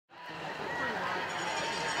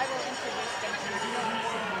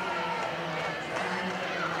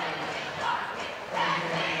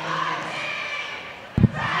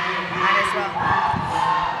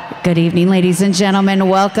Good evening, ladies and gentlemen.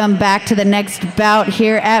 Welcome back to the next bout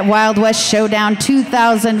here at Wild West Showdown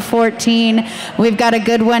 2014. We've got a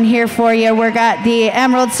good one here for you. We've got the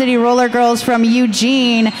Emerald City Rollergirls from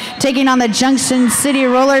Eugene taking on the Junction City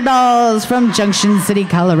Rollergirls from Junction City,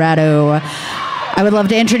 Colorado. I would love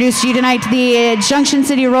to introduce you tonight to the Junction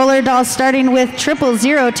City Roller Dolls, starting with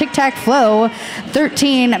 000 Tic Tac Flow,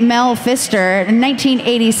 13 Mel Pfister,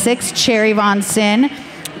 1986 Cherry Von Sin,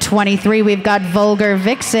 23 we've got Vulgar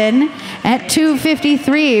Vixen, at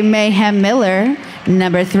 253 Mayhem Miller,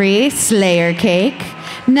 number 3 Slayer Cake,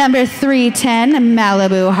 number 310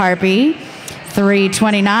 Malibu Harpy,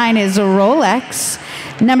 329 is Rolex,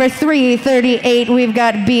 number 338 we've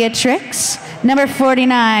got Beatrix, number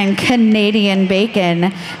 49, Canadian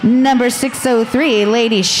Bacon. Number 603,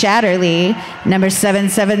 Lady Shatterly. Number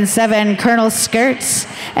 777, Colonel Skirts.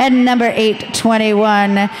 And number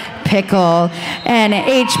 821, Pickle. And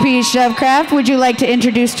HP Shovecraft, would you like to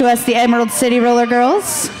introduce to us the Emerald City Roller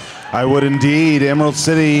Girls? I would indeed. Emerald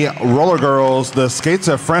City Roller Girls, the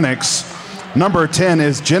Schizophrenics. Number 10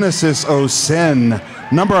 is Genesis O Sin.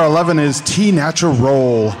 Number 11 is T Natural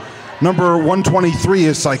Roll. Number 123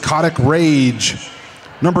 is Psychotic Rage.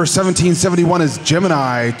 Number 1771 is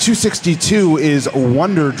Gemini. 262 is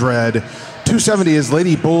Wonder Dread. 270 is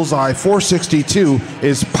Lady Bullseye. 462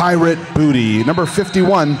 is Pirate Booty. Number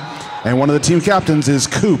 51, and one of the team captains, is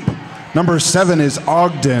Coop. Number 7 is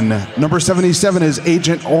Ogden. Number 77 is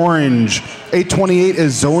Agent Orange. 828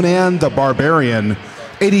 is Zonan the Barbarian.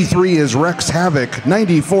 83 is Rex Havoc.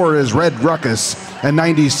 94 is Red Ruckus. And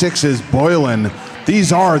 96 is Boylan.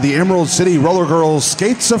 These are the Emerald City Roller Girls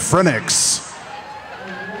Schizophrenics.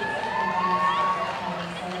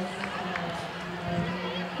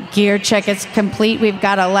 Gear check is complete. We've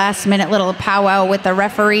got a last-minute little powwow with the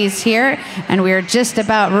referees here, and we're just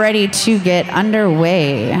about ready to get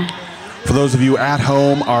underway. For those of you at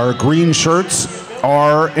home, our green shirts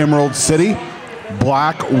are Emerald City.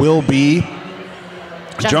 Black will be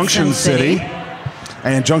Junction City.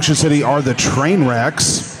 And Junction City are the train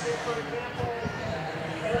wrecks.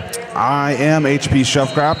 I am HP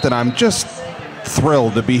Shovecraft, and I'm just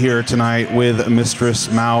thrilled to be here tonight with Mistress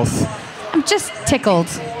Mouth. I'm just tickled.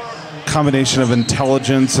 Combination of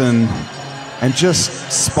intelligence and just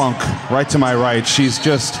spunk right to my right. She's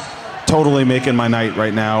just totally making my night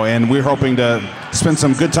right now, and we're hoping to spend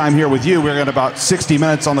some good time here with you. We're at about 60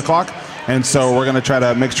 minutes on the clock, and so we're going to try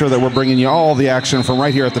to make sure that we're bringing you all the action from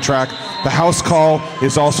right here at the track. The house call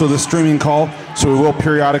is also the streaming call, so we will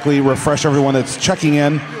periodically refresh everyone that's checking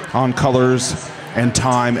in on colors and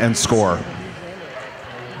time and score.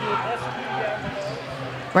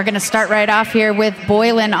 We're going to start right off here with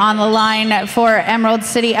Boylan on the line for Emerald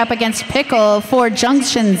City up against Pickle for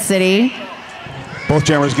Junction City. Both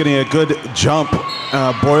jammers getting a good jump.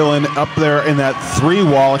 Boylan up there in that 3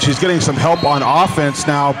 wall, and she's getting some help on offense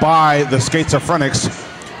now by the Schizophrenics.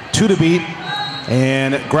 2 to beat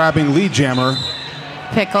and grabbing lead jammer.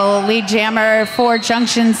 Pickle, lead jammer for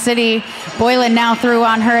Junction City. Boylan now through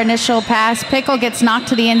on her initial pass. Pickle gets knocked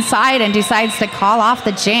to the inside and decides to call off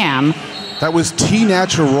the jam. That was T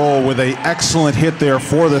Natural Roll with an excellent hit there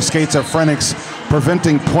for the Schizophrenics,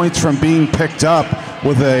 preventing points from being picked up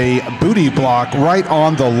with a booty block right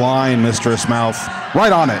on the line, Mistress Mouth.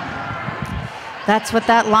 Right on it. That's what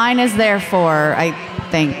that line is there for, I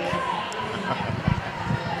think.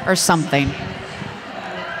 Or something.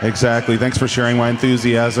 Exactly. Thanks for sharing my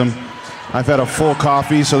enthusiasm. I've had a full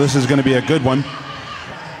coffee, so this is going to be a good one.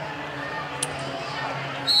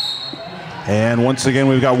 And once again,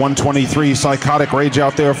 we've got 123 Psychotic Rage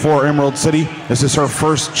out there for Emerald City. This is her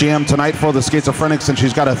first jam tonight for the Schizophrenics, and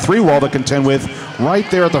she's got a 3-wall to contend with right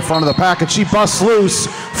there at the front of the pack, and she busts loose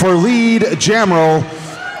for lead jammer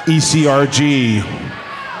ECRG.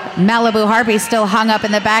 Malibu Harpy still hung up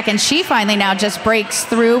in the back, and she finally now just breaks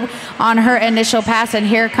through on her initial pass, and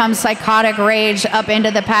here comes Psychotic Rage up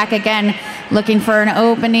into the pack again, looking for an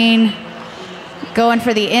opening, going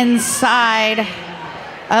for the inside,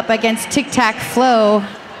 up against Tic Tac Flow.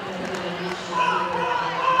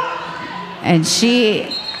 And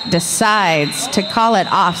she decides to call it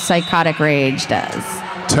off, Psychotic Rage does.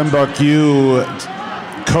 Timbuktu,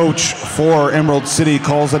 coach for Emerald City,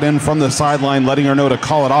 calls it in from the sideline, letting her know to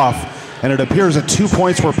call it off. And it appears that 2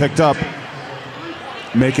 points were picked up.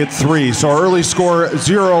 Make it 3. So our early score,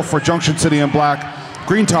 0 for Junction City in black.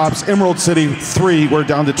 Green Tops, Emerald City 3. We're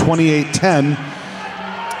down to 28-10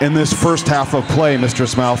 in this first half of play,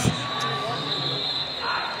 Mistress Mouth.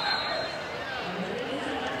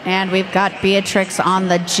 And we've got Beatrix on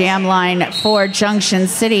the jam line for Junction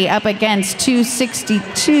City up against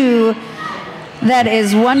 262. That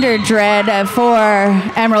is Wonder Dread for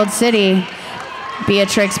Emerald City.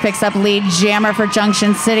 Beatrix picks up lead jammer for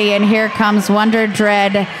Junction City, and here comes Wonder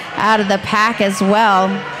Dread out of the pack as well.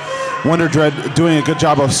 Wonder Dread doing a good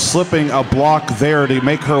job of slipping a block there to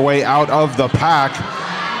make her way out of the pack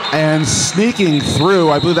and sneaking through.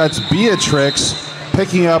 I believe that's Beatrix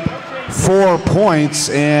picking up 4 points,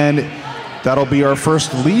 and that'll be our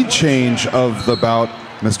first lead change of the bout,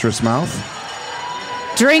 Mistress Mouth.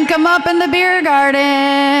 Drink 'em up in the beer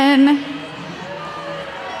garden.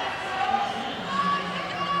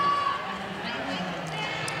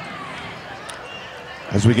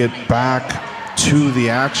 As we get back to the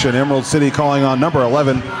action, Emerald City calling on number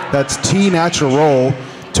 11. That's T Natural Roll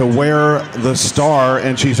to wear the star,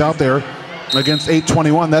 and she's out there against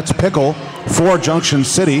 821. That's Pickle for Junction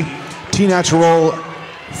City. T Natural Roll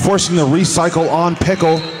forcing the recycle on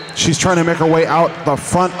Pickle. She's trying to make her way out the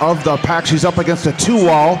front of the pack. She's up against a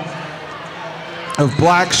 2-wall of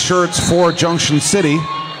black shirts for Junction City,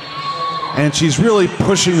 and she's really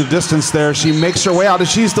pushing the distance there. She makes her way out, and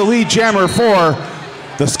she's the lead jammer for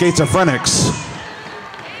the Schizophrenics.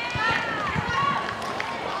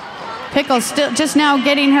 Pickle still just now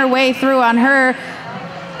getting her way through on her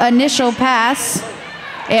initial pass.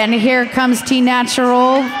 And here comes T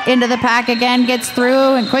Natural into the pack again, gets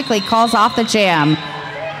through and quickly calls off the jam.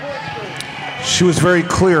 She was very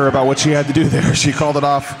clear about what she had to do there. She called it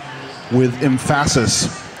off with emphasis.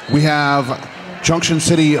 We have Junction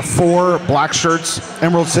City 4 black shirts,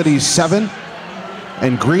 Emerald City 7,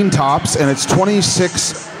 and green tops, and it's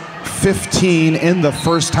 26-15 in the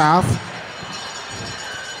first half.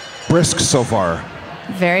 Brisk so far.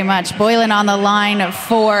 Very much. Boylan on the line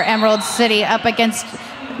for Emerald City up against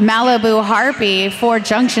Malibu Harpy for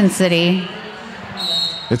Junction City.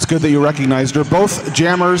 It's good that you recognized her. Both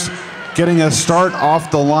jammers getting a start off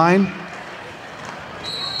the line.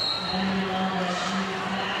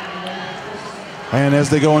 And as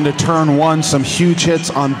they go into turn 1, some huge hits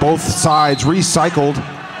on both sides, recycled.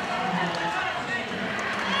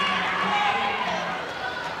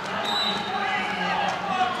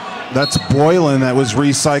 That's Boylan that was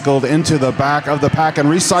recycled into the back of the pack and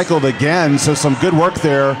recycled again, so some good work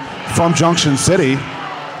there from Junction City.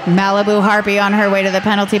 Malibu Harpy on her way to the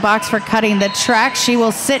penalty box for cutting the track. She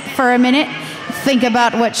will sit for a minute, think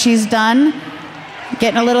about what she's done.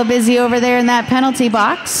 Getting a little busy over there in that penalty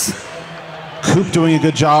box. Coop doing a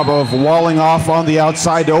good job of walling off on the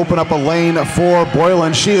outside to open up a lane for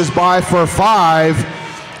Boylan. She is by for 5.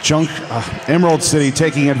 Emerald City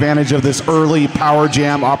taking advantage of this early power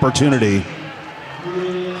jam opportunity.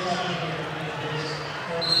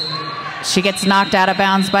 She gets knocked out of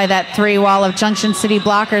bounds by that 3-wall of Junction City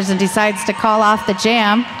blockers and decides to call off the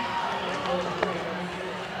jam.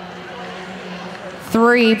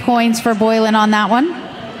 3 points for Boylan on that one.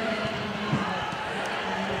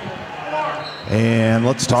 And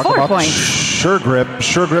let's talk 4 about points. SureGrip,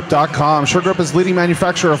 SureGrip.com. SureGrip is leading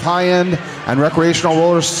manufacturer of high-end and recreational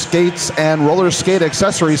roller skates and roller skate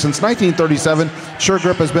accessories since 1937.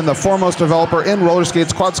 SureGrip has been the foremost developer in roller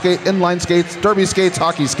skates, quad skate, inline skates, derby skates,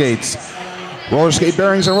 hockey skates, roller skate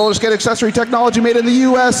bearings, and roller skate accessory technology made in the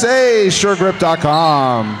USA.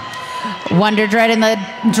 SureGrip.com. Wonder Dread in the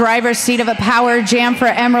driver's seat of a power jam for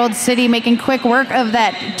Emerald City, making quick work of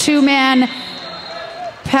that 2-man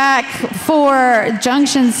pack for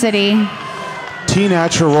Junction City. T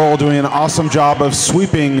Natural Roll doing an awesome job of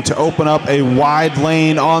sweeping to open up a wide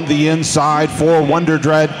lane on the inside for Wonder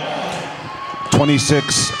Dread.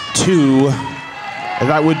 26-2.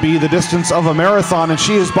 That would be the distance of a marathon, and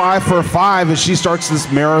she is by for 5 as she starts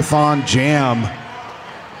this marathon jam.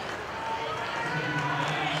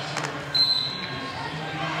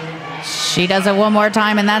 She does it one more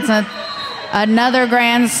time, and that's another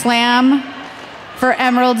grand slam for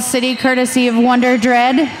Emerald City, courtesy of Wonder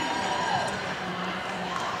Dread.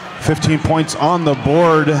 15 points on the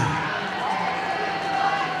board.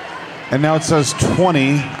 And now it says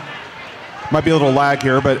 20. Might be a little lag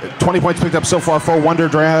here, but 20 points picked up so far for Wonder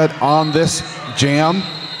Dread on this jam.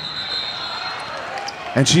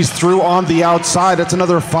 And she's through on the outside. That's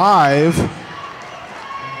another 5.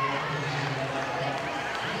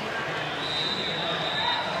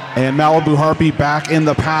 And Malibu Harpy back in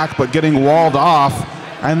the pack, but getting walled off.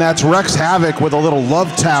 And that's Rex Havoc with a little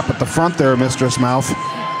love tap at the front there, Mistress Mouth.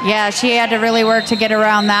 Yeah, she had to really work to get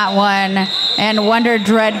around that one. And Wonder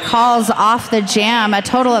Dread calls off the jam. A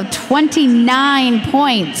total of 29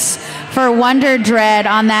 points for Wonder Dread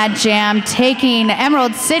on that jam, taking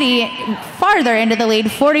Emerald City farther into the lead,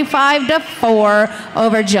 45-4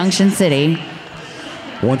 over Junction City.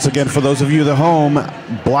 Once again, for those of you at home,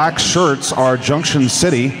 black shirts are Junction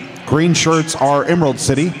City, green shirts are Emerald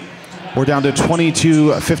City. We're down to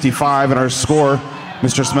 22-55 in our score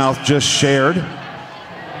Mistress Mouth just shared.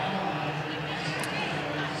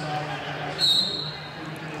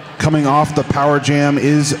 Coming off the power jam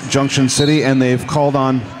is Junction City, and they've called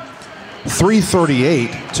on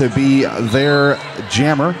 338 to be their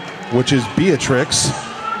jammer, which is Beatrix.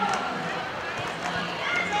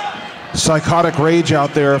 Psychotic Rage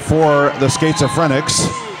out there for the Schizophrenics.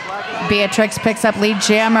 Beatrix picks up lead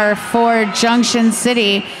jammer for Junction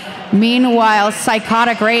City. Meanwhile,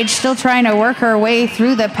 Psychotic Rage still trying to work her way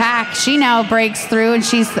through the pack. She now breaks through, and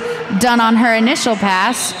she's done on her initial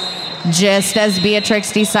pass, just as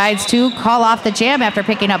Beatrix decides to call off the jam after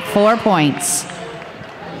picking up 4 points.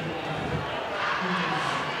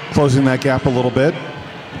 Closing that gap a little bit.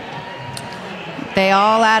 They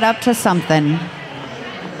all add up to something.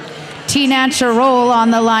 T-Natural on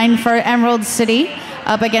the line for Emerald City,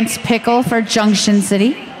 up against Pickle for Junction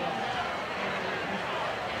City.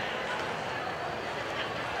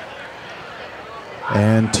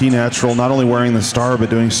 And T-Natural not only wearing the star, but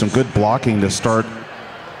doing some good blocking to start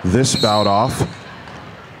this bout off.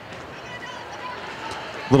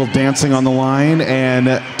 Little dancing on the line,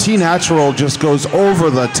 and T-Natural just goes over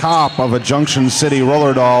the top of a Junction City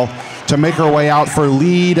roller doll to make her way out for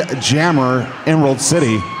lead jammer Emerald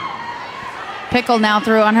City. Pickle now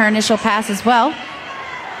through on her initial pass as well.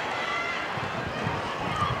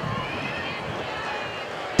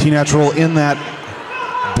 T-Natural in that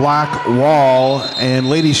black wall, and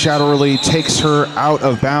Lady Shadowly takes her out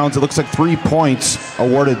of bounds. It looks like 3 points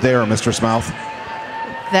awarded there, Mistress Mouth.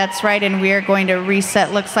 That's right, and we are going to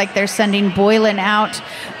reset. Looks like they're sending Boylan out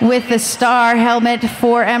with the star helmet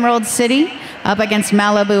for Emerald City, up against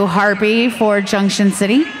Malibu Harpy for Junction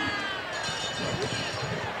City.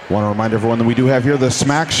 Want to remind everyone that we do have here the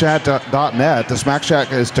SmackShack.net. The Smack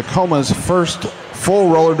Shack is Tacoma's first full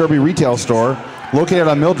roller derby retail store. Located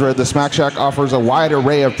on Mildred, the Smack Shack offers a wide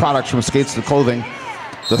array of products from skates to clothing.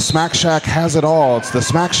 The Smack Shack has it all. It's the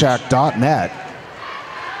SmackShack.net.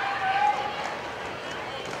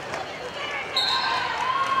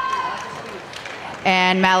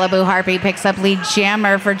 And Malibu Harpy picks up lead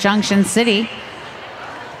jammer for Junction City.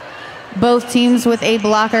 Both teams with a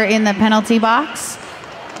blocker in the penalty box.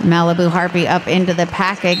 Malibu Harpy up into the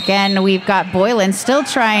pack again. We've got Boylan still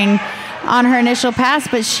trying on her initial pass,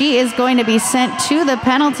 but she is going to be sent to the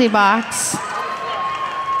penalty box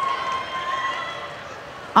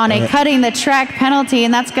on a cutting the track penalty,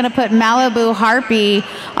 and that's going to put Malibu Harpy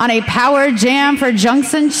on a power jam for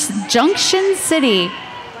Junction City.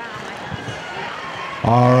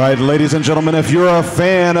 All right, ladies and gentlemen, if you're a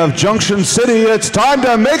fan of Junction City, it's time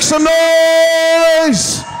to make some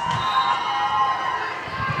noise!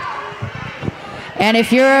 And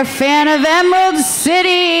if you're a fan of Emerald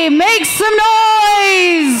City, make some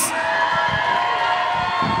noise!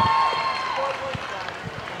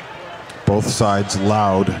 Both sides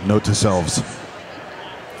loud, note to selves.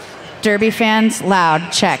 Derby fans,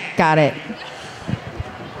 loud, check, got it.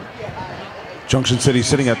 Junction City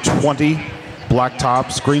sitting at 20, black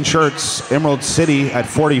tops, green shirts. Emerald City at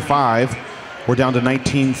 45. We're down to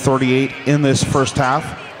 19:38 in this first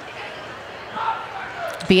half.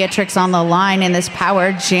 Beatrix on the line in this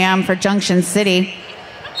power jam for Junction City.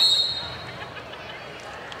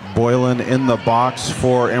 Boylan in the box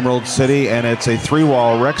for Emerald City, and it's a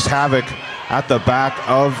 3-wall. Wreaks havoc at the back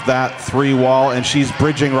of that 3-wall, and she's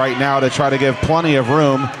bridging right now to try to give plenty of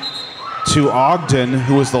room to Ogden,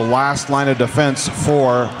 who is the last line of defense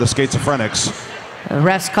for the Schizophrenics. The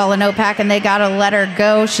refs call a no pack, and they gotta let her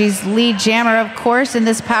go. She's lead jammer, of course, in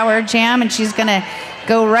this power jam, and she's gonna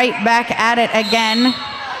go right back at it again.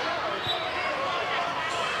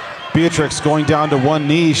 Beatrix going down to one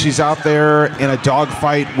knee. She's out there in a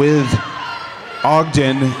dogfight with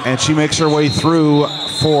Ogden, and she makes her way through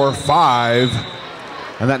for 5,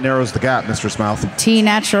 and that narrows the gap, Mistress Mouth.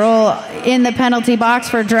 T-Natural in the penalty box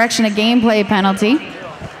for direction of gameplay penalty.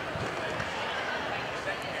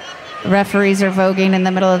 Referees are voguing in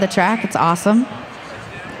the middle of the track. It's awesome.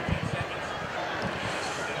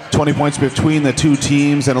 20 points between the two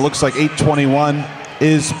teams, and it looks like 8:21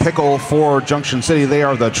 is Pickle for Junction City. They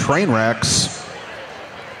are the train wrecks.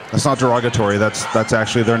 That's not derogatory. That's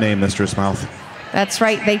actually their name, Mistress Mouth. That's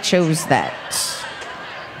right. They chose that.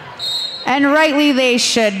 And rightly they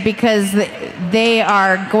should, because they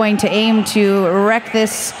are going to aim to wreck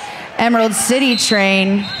this Emerald City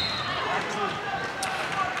train.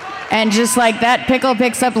 And just like that, Pickle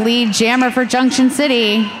picks up lead jammer for Junction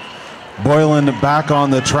City. Boylan back on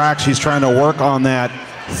the track. She's trying to work on that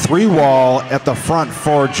 3-wall at the front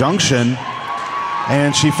for Junction.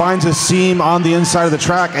 And she finds a seam on the inside of the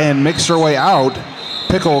track and makes her way out.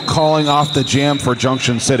 Pickle calling off the jam for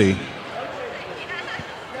Junction City.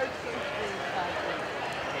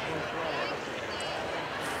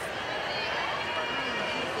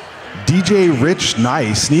 DJ Rich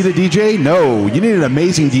Nice. Need a DJ? No. You need an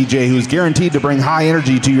amazing DJ who's guaranteed to bring high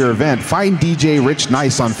energy to your event. Find DJ Rich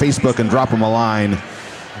Nice on Facebook and drop him a line.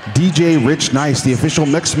 DJ Rich Nice, the official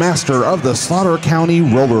mix master of the Slaughter County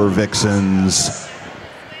Roller Vixens.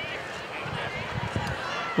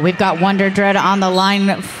 We've got Wonder Dread on the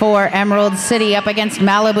line for Emerald City up against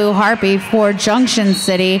Malibu Harpy for Junction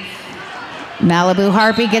City. Malibu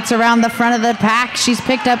Harpy gets around the front of the pack. She's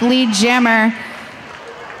picked up lead jammer.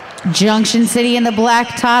 Junction City in the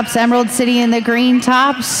black tops, Emerald City in the green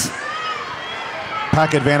tops.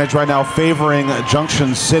 Pack advantage right now favoring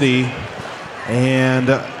Junction City, and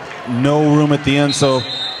no room at the end, so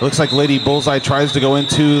it looks like Lady Bullseye tries to go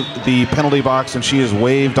into the penalty box and she is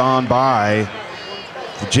waved on by.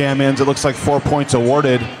 The jam ends, it looks like 4 points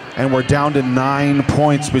awarded, and we're down to 9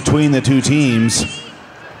 points between the two teams.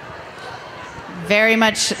 Very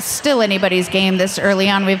much still anybody's game this early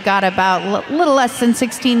on. We've got about a little less than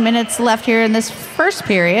 16 minutes left here in this first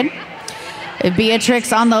period.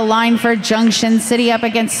 Beatrix on the line for Junction City up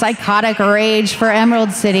against Psychotic Rage for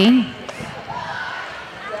Emerald City.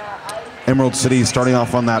 Emerald City starting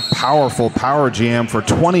off on that powerful power jam for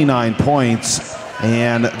 29 points.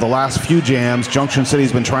 And the last few jams, Junction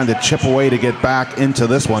City's been trying to chip away to get back into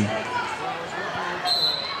this one.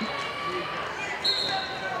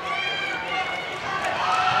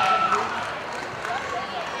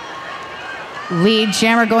 Lead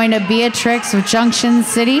jammer going to Beatrix of Junction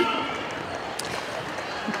City.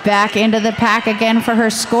 Back into the pack again for her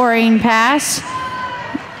scoring pass.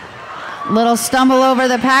 Little stumble over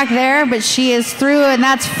the pack there, but she is through, and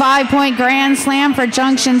that's 5-point grand slam for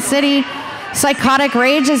Junction City. Psychotic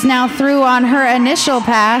Rage is now through on her initial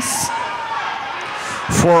pass.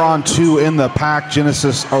 4-on-2 in the pack.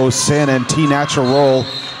 Genesis O'Sin and T Natural Roll,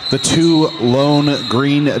 the two lone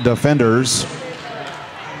green defenders.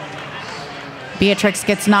 Beatrix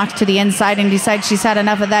gets knocked to the inside and decides she's had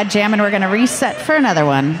enough of that jam, and we're going to reset for another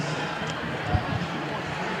one.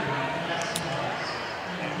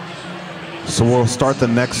 So we'll start the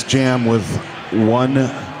next jam with one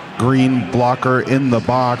green blocker in the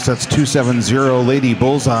box. That's 270 Lady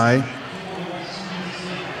Bullseye.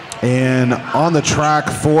 And on the track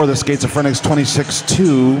for the Skates of Phoenix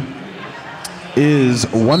 26-2 is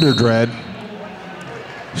Wonder Dread.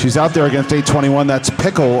 She's out there against 821. That's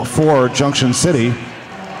Pickle for Junction City.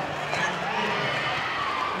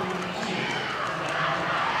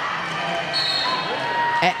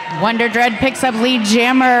 Wonder Dread picks up lead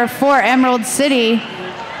jammer for Emerald City.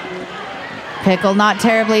 Pickle not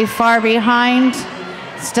terribly far behind.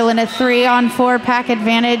 Still in a 3-on-4 pack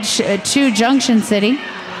advantage to Junction City.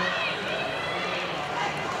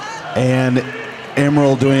 And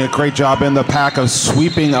Emerald doing a great job in the pack of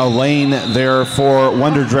sweeping a lane there for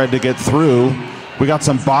Wonder Dread to get through. We got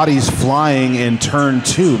some bodies flying in turn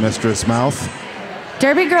 2, Mistress Mouth.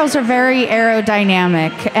 Derby girls are very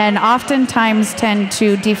aerodynamic and oftentimes tend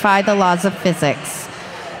to defy the laws of physics.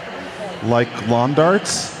 Like lawn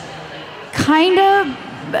darts? Kind of,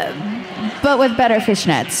 but with better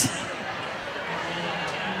fishnets.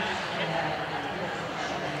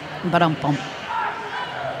 Ba-dum-bum.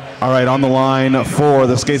 All right, on the line for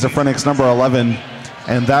the Skates of Phoenix number 11,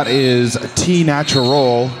 and that is T Natural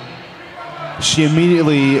Roll. She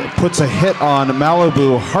immediately puts a hit on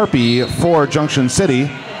Malibu Harpy for Junction City.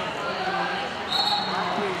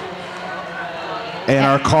 And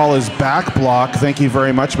our call is back block. Thank you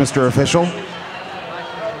very much, Mr. Official.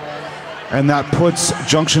 And that puts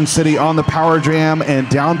Junction City on the power jam and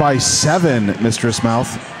down by 7, Mistress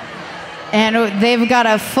Mouth. And they've got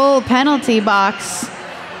a full penalty box.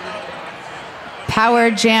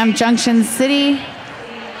 Power jam Junction City.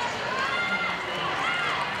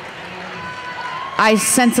 I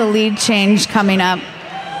sense a lead change coming up.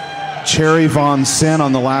 Cherry Von Sin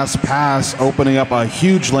on the last pass, opening up a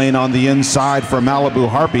huge lane on the inside for Malibu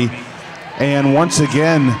Harpy. And once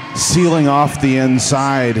again, sealing off the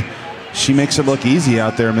inside. She makes it look easy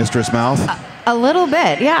out there, Mistress Mouth. A little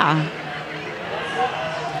bit, yeah.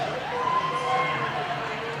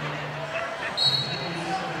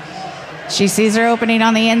 She sees her opening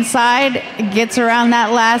on the inside, gets around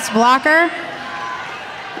that last blocker.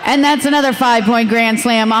 And that's another 5-point grand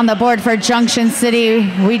slam on the board for Junction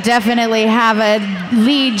City. We definitely have a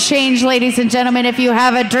lead change, ladies and gentlemen. If you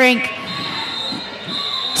have a drink,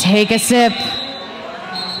 take a sip.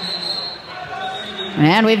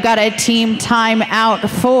 And we've got a team timeout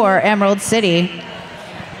for Emerald City.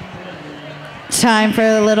 Time for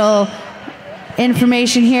a little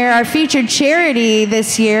information here. Our featured charity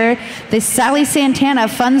this year, the Sally Santana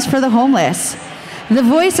Funds for the Homeless. The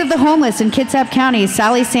voice of the homeless in Kitsap County,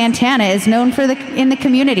 Sally Santana, is known in the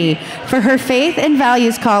community for her faith and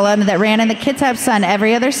values column that ran in the Kitsap Sun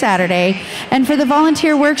every other Saturday, and for the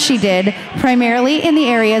volunteer work she did, primarily in the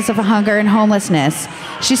areas of hunger and homelessness.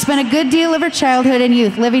 She spent a good deal of her childhood and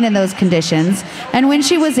youth living in those conditions, and when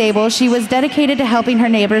she was able, she was dedicated to helping her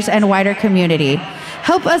neighbors and wider community.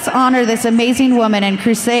 Help us honor this amazing woman and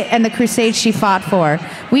the crusade she fought for.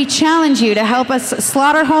 We challenge you to help us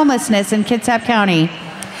slaughter homelessness in Kitsap County.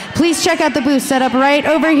 Please check out the booth set up right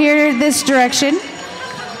over here this direction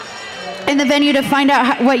in the venue to find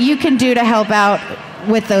out what you can do to help out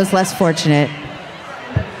with those less fortunate.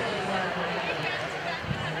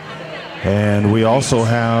 And we also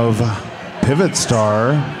have Pivot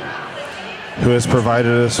Star, who has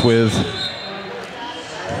provided us with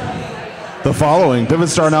the following. Pivot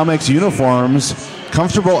Star now makes uniforms,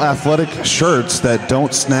 comfortable athletic shirts that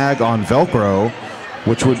don't snag on Velcro,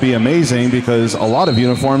 which would be amazing because a lot of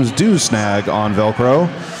uniforms do snag on Velcro.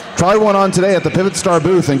 Try one on today at the Pivot Star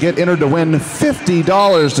booth and get entered to win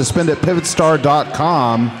 $50 to spend at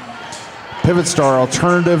pivotstar.com. Pivot Star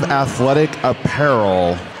Alternative Athletic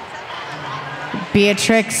Apparel.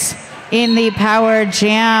 Beatrix in the Power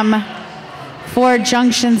Jam for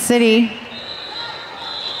Junction City.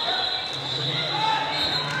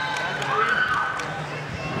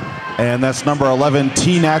 And that's number 11,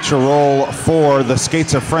 T Natural for the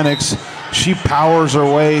Schizophrenics. She powers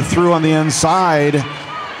her way through on the inside.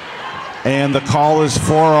 And the call is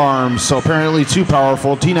forearms, so apparently too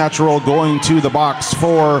powerful. T Natural going to the box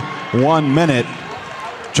for 1 minute.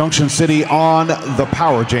 Junction City on the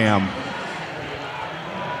Power Jam.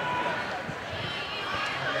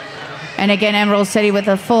 And again, Emerald City with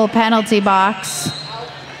a full penalty box.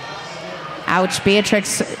 Ouch,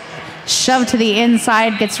 Beatrix shoved to the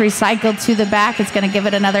inside, gets recycled to the back. It's going to give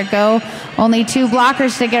it another go. Only 2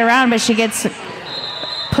 blockers to get around, but she gets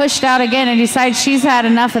pushed out again and decides she's had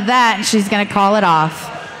enough of that, and she's going to call it off.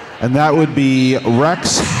 And that would be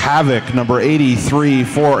Rex Havoc, number 83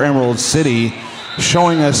 for Emerald City,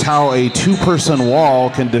 showing us how a 2-person wall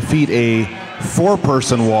can defeat a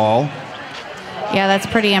 4-person wall. Yeah, that's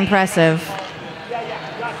pretty impressive.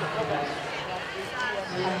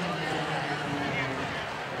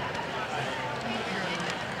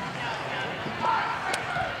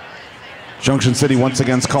 Junction City once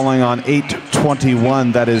again calling on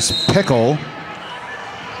 821, that is Pickle.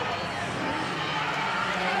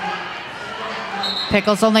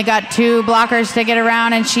 Pickle's only got 2 blockers to get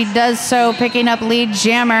around, and she does so, picking up lead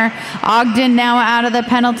jammer. Ogden now out of the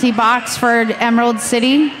penalty box for Emerald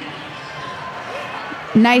City.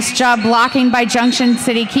 Nice job blocking by Junction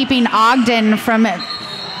City, keeping Ogden from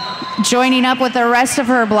joining up with the rest of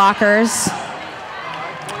her blockers.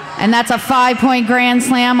 And that's a 5-point grand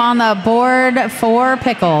slam on the board for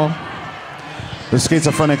Pickle. The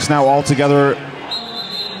Schizophrenics now all together,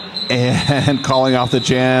 and calling off the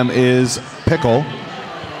jam is Pickle.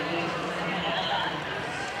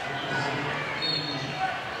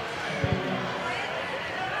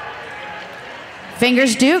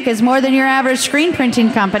 Fingers Duke is more than your average screen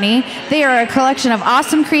printing company. They are a collection of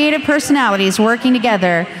awesome creative personalities working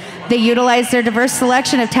together. They utilize their diverse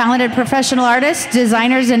selection of talented professional artists,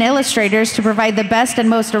 designers, and illustrators to provide the best and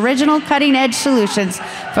most original cutting-edge solutions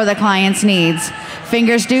for the client's needs.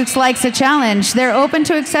 Fingers Dukes likes a challenge. They're open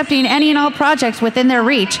to accepting any and all projects within their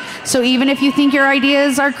reach. So even if you think your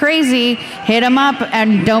ideas are crazy, hit them up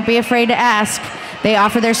and don't be afraid to ask. They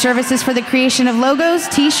offer their services for the creation of logos,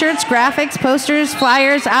 t-shirts, graphics, posters,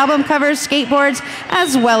 flyers, album covers, skateboards,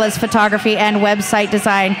 as well as photography and website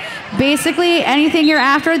design. Basically, anything you're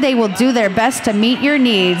after, they will do their best to meet your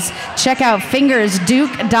needs. Check out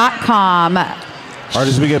fingersduke.com. All right,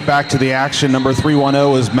 as we get back to the action, number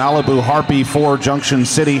 310 is Malibu Harpy for Junction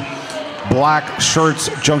City. Black shirts,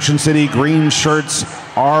 Junction City. Green shirts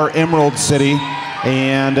are Emerald City.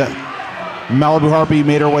 And Malibu Harpy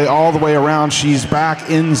made her way all the way around. She's back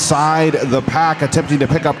inside the pack, attempting to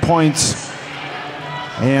pick up points.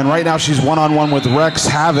 And right now she's one-on-one with Rex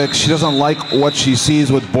Havoc. She doesn't like what she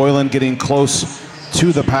sees with Boylan getting close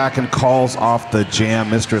to the pack and calls off the jam.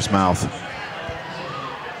 Mistress Mouth.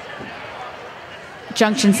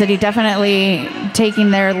 Junction City definitely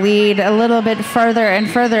taking their lead a little bit further and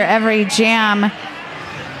further every jam.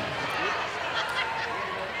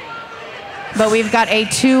 But we've got a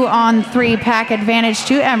 2-on-3 pack advantage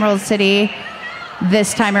to Emerald City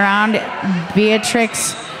this time around.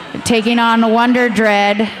 Beatrix taking on Wonder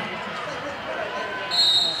Dread.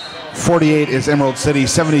 48 is Emerald City,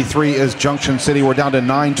 73 is Junction City. We're down to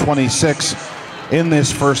 9:26 in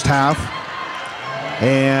this first half.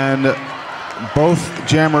 And both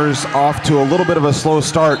jammers off to a little bit of a slow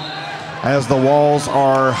start. as the walls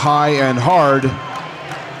are high and hard.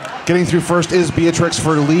 Getting through first is Beatrix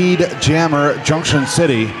for lead jammer, Junction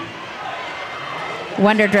City.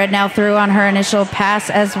 Wonder Dread now through on her initial pass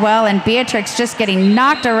as well, and Beatrix just getting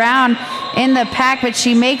knocked around in the pack, but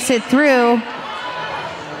she makes it through.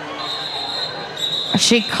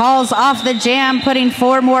 She calls off the jam, putting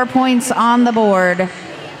 4 more points on the board.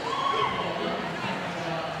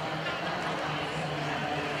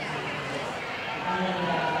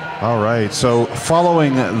 All right, so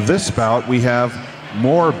following this bout, we have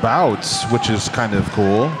more bouts, which is kind of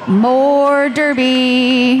cool. More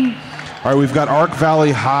derby. All right, we've got Ark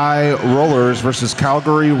Valley High Rollers versus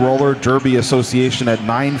Calgary Roller Derby Association at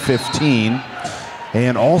 9:15.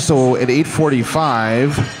 And also at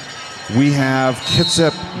 8:45, we have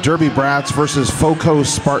Kitsap Derby Brats versus Foco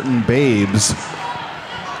Spartan Babes.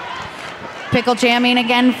 Pickle jamming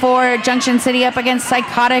again for Junction City up against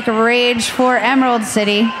Psychotic Rage for Emerald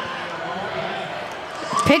City.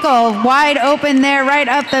 Pickle wide open there, right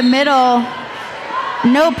up the middle.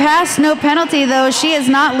 No pass, no penalty, though. She is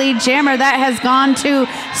not lead jammer. That has gone to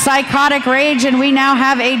Psychotic Rage, and we now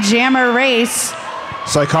have a jammer race.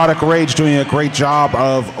 Psychotic Rage doing a great job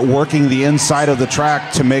of working the inside of the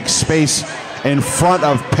track to make space in front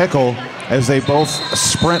of Pickle as they both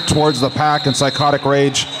sprint towards the pack, and Psychotic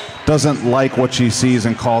Rage doesn't like what she sees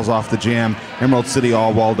and calls off the jam. Emerald City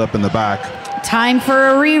all walled up in the back. Time for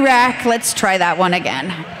a re-rack. Let's try that one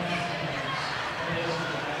again.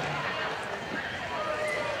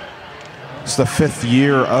 It's the 5th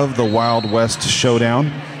year of the Wild West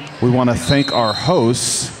Showdown. We want to thank our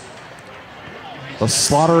hosts, the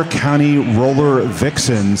Slaughter County Roller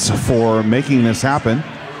Vixens, for making this happen.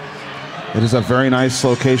 It is a very nice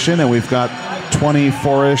location, and we've got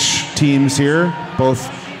 24-ish teams here, both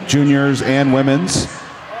juniors and women's.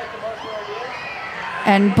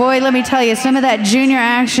 And boy, let me tell you, some of that junior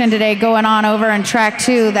action today going on over in track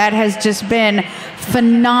 2, that has just been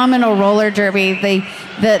phenomenal roller derby.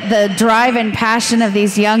 The drive and passion of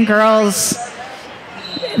these young girls,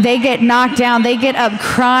 they get knocked down, they get up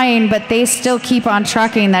crying, but they still keep on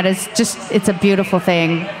trucking. That is just, it's a beautiful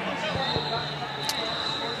thing.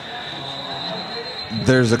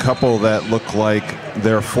 There's a couple that look like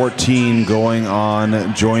they're 14 going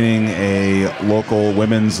on joining a local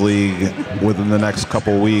women's league within the next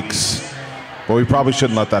couple weeks. But we probably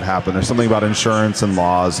shouldn't let that happen. There's something about insurance and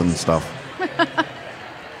laws and stuff.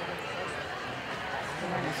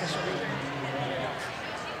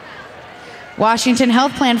 Washington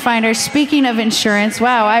Health Plan Finder, speaking of insurance,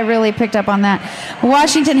 wow, I really picked up on that.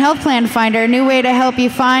 Washington Health Plan Finder, a new way to help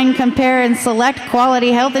you find, compare, and select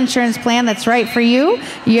quality health insurance plan that's right for you,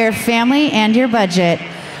 your family, and your budget.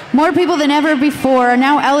 More people than ever before are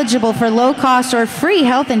now eligible for low-cost or free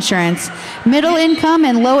health insurance. Middle-income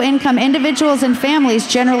and low-income individuals and families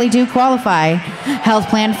generally do qualify. Health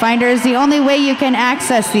Plan Finder is the only way you can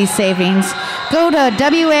access these savings. Go to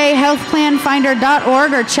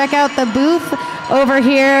wahealthplanfinder.org or check out the booth over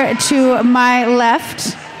here to my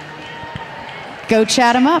left. Go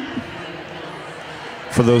chat them up.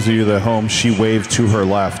 For those of you that are home, she waved to her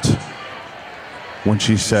left when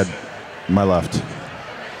she said, my left.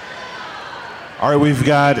 All right, we've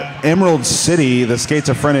got Emerald City, the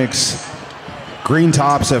Schizophrenics, green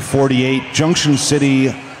tops at 48. Junction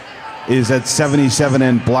City is at 77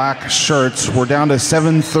 in black shirts. We're down to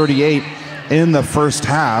 7:38 in the first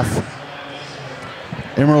half.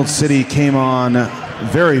 Emerald City came on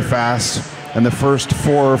very fast in the first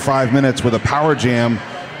 4 or 5 minutes with a power jam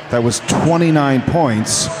that was 29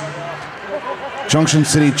 points. Junction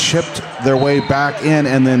City chipped their way back in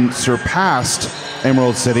and then surpassed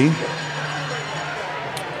Emerald City.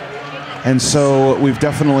 And so we've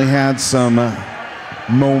definitely had some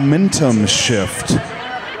momentum shift.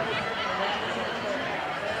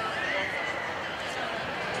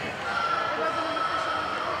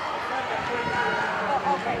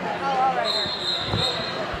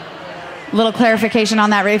 Little clarification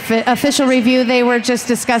on that official review. They were just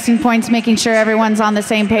discussing points, making sure everyone's on the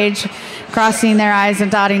same page, crossing their I's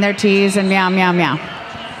and dotting their T's, and meow, meow, meow.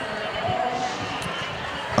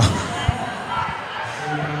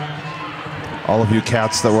 All of you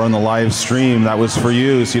cats that were on the live stream, that was for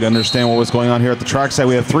you, so you'd understand what was going on here at the trackside.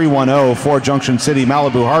 We have 310 for Junction City,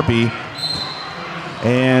 Malibu Harpy.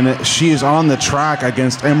 And she is on the track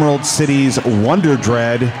against Emerald City's Wonder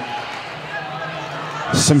Dread.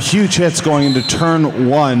 Some huge hits going into turn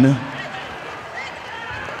 1.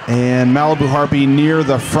 And Malibu Harpy near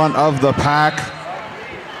the front of the pack.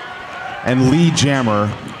 And lead jammer,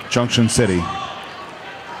 Junction City.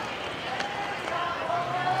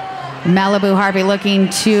 Malibu Harpy looking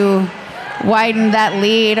to widen that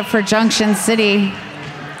lead for Junction City.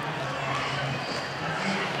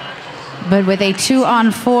 But with a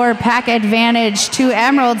 2-on-4 pack advantage to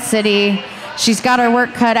Emerald City, she's got her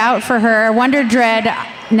work cut out for her. Wonder Dread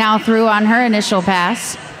now through on her initial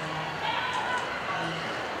pass.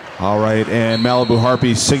 All right, and Malibu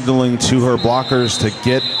Harpy signaling to her blockers to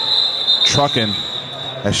get trucking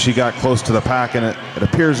as she got close to the pack, and it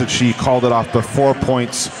appears that she called it off before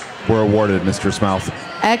points were awarded, Mr. Smouth.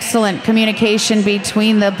 Excellent communication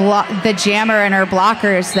between the jammer and her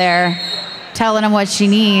blockers there, telling them what she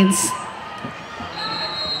needs.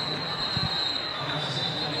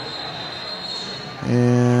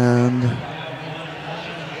 And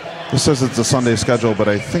this says it's a Sunday schedule, but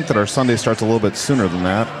I think that our Sunday starts a little bit sooner than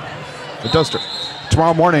that. It does start.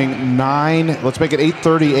 Tomorrow morning, let's make it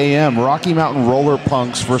 8:30 a.m. Rocky Mountain Roller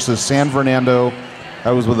Punks versus San Fernando,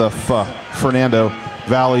 that was with a Fernando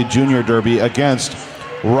Valley Junior Derby against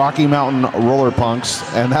Rocky Mountain Roller Punks,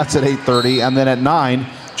 and that's at 8:30. And then at 9,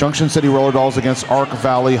 Junction City Roller Dolls against Arc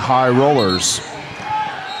Valley High Rollers.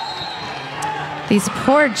 These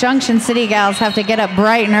poor Junction City gals have to get up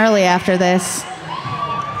bright and early after this.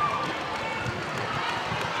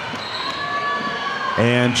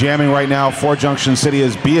 And jamming right now for Junction City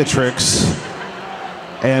is Beatrix,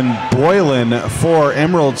 and Boylan for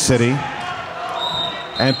Emerald City.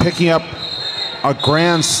 And picking up a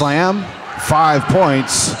grand slam, 5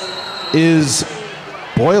 points, is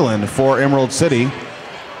Boylan for Emerald City,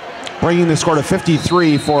 bringing the score to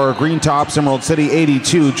 53 for Green Tops, Emerald City,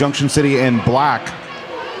 82, Junction City in black,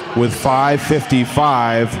 with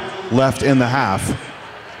 5:55 left in the half.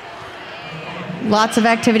 Lots of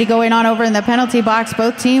activity going on over in the penalty box.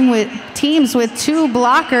 Both teams with 2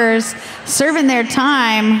 blockers serving their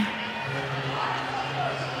time.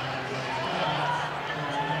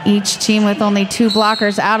 Each team with only 2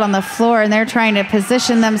 blockers out on the floor, and they're trying to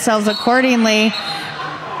position themselves accordingly.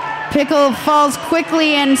 Pickle falls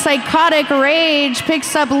quickly, and Psychotic Rage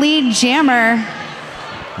picks up lead jammer.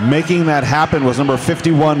 Making that happen was number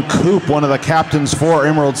 51, Coop, one of the captains for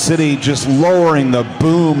Emerald City, just lowering the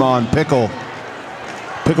boom on Pickle.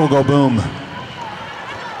 Pickle go boom.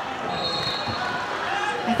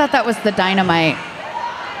 I thought that was the Dynamite.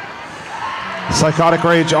 Psychotic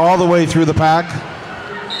Rage all the way through the pack.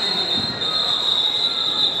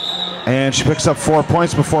 And she picks up 4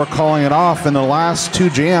 points before calling it off. In the last 2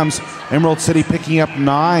 jams, Emerald City picking up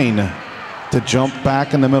 9 to jump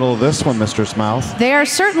back in the middle of this one, Mr. Smouth. They are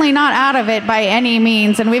certainly not out of it by any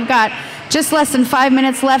means, and we've got just less than 5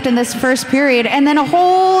 minutes left in this first period, and then a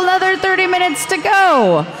whole other 30 minutes to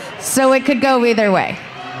go. So it could go either way.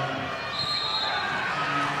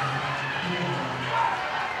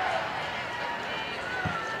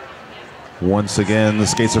 Once again, the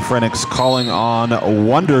Schizophrenics calling on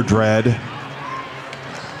Wonder Dread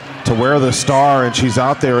to wear the star, and she's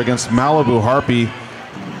out there against Malibu Harpy.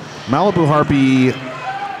 Malibu Harpy,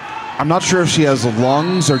 I'm not sure if she has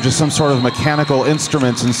lungs or just some sort of mechanical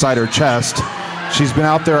instruments inside her chest. She's been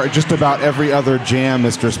out there just about every other jam,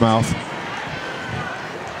 Mr. Smouth.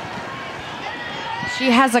 She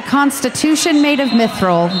has a constitution made of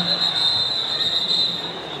mithril.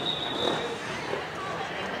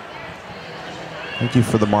 Thank you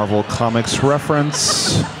for the Marvel Comics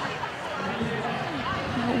reference.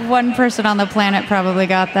 One person on the planet probably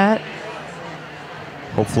got that.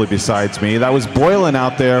 Hopefully besides me. That was Boylan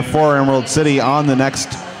out there for Emerald City on the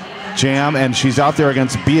next jam, and she's out there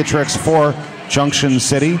against Beatrix for Junction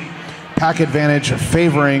City. Pack advantage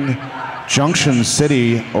favoring Junction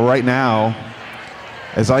City right now.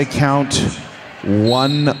 As I count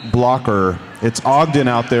 1 blocker, it's Ogden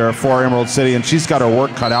out there for Emerald City, and she's got her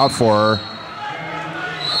work cut out for her.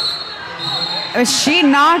 She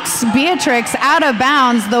knocks Beatrix out of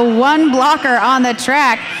bounds, the 1 blocker on the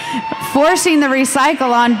track, forcing the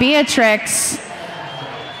recycle on Beatrix.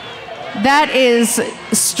 That is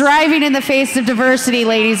striving in the face of diversity,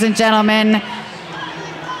 ladies and gentlemen.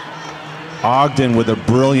 Ogden with a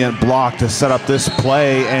brilliant block to set up this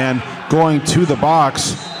play, and going to the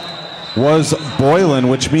box was Boylan,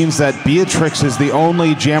 which means that Beatrix is the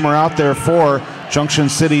only jammer out there for Junction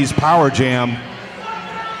City's Power Jam.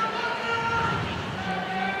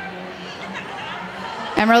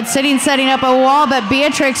 Emerald City setting up a wall, but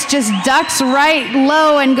Beatrix just ducks right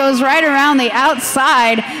low and goes right around the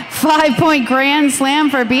outside. 5-point grand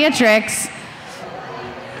slam for Beatrix.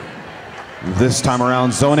 This time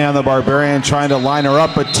around, Zonan the Barbarian trying to line her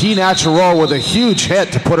up, but T-Natural with a huge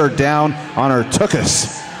hit to put her down on her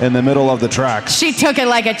tuchus in the middle of the track. She took it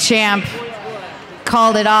like a champ,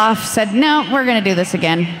 called it off, said, no, we're going to do this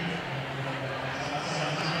again.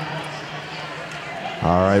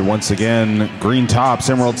 All right, once again, Green Tops,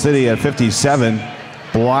 Emerald City at 57.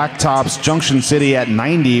 Black Tops, Junction City at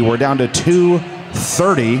 90. We're down to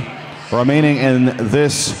 2:30. remaining in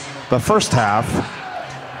the first half.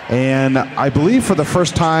 And I believe for the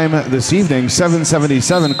first time this evening,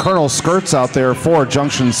 777 Colonel Skirts out there for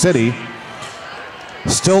Junction City.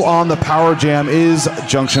 Still on the power jam is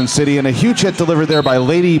Junction City, and a huge hit delivered there by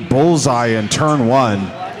Lady Bullseye in turn 1.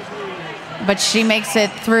 But she makes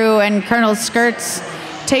it through, and Colonel Skirts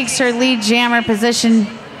takes her lead jammer position.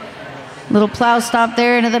 Little plow stop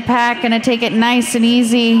there into the pack, gonna take it nice and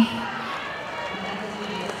easy.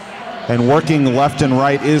 And working left and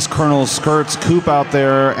right is Colonel Skirts. Coop out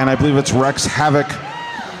there, and I believe it's Rex Havoc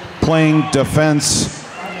playing defense.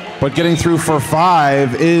 But getting through for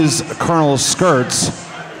 5 is Colonel Skirts.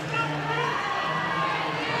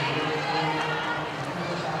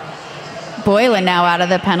 Boylan now out of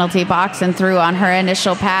the penalty box and through on her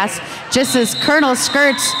initial pass. Just as Colonel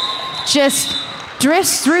Skirts just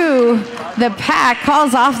drifts through the pack,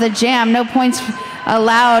 calls off the jam. No points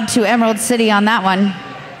allowed to Emerald City on that one.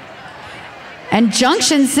 And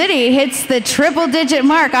Junction City hits the triple-digit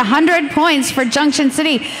mark, 100 points for Junction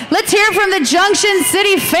City. Let's hear from the Junction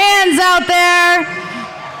City fans out there.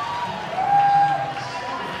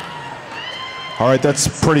 All right, that's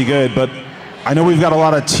pretty good, but I know we've got a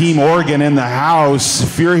lot of Team Oregon in the house.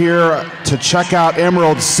 If you're here to check out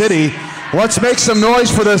Emerald City, let's make some noise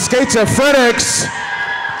for the Skates of Phoenix.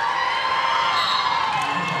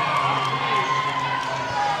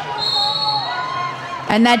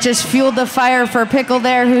 And that just fueled the fire for Pickle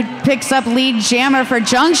there, who picks up lead jammer for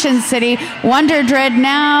Junction City. Wonder Dread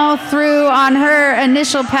now through on her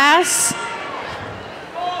initial pass.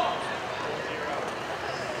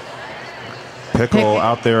 Pickle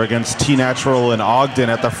out there against T-Natural and Ogden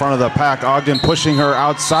at the front of the pack. Ogden pushing her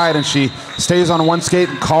outside, and she stays on one skate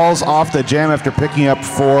and calls off the jam after picking up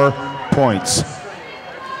 4 points.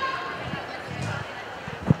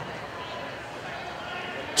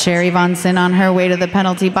 Cherry Vonson on her way to the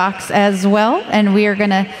penalty box as well, and we are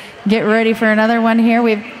gonna get ready for another one here.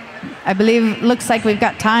 I believe, looks like we've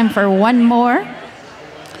got time for one more.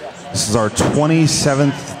 This is our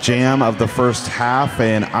 27th jam of the first half,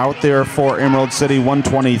 and out there for Emerald City,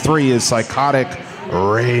 123 is Psychotic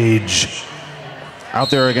Rage. Out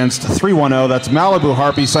there against 310, that's Malibu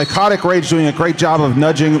Harpy. Psychotic Rage doing a great job of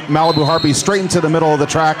nudging Malibu Harpy straight into the middle of the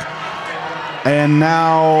track. And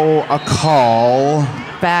now a call.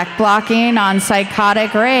 Back blocking on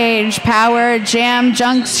Psychotic Rage. Power jam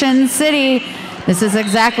Junction City. This is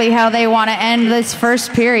exactly how they want to end this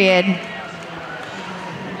first period.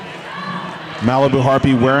 Malibu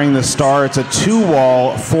Harpy wearing the star. It's a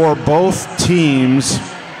 2-wall for both teams.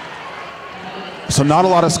 So not a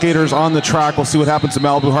lot of skaters on the track. We'll see what happens to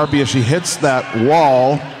Malibu Harpy as she hits that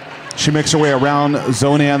wall. She makes her way around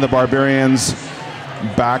Zonan the Barbarian's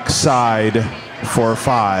backside for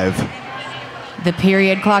 5. The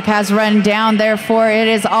period clock has run down, therefore it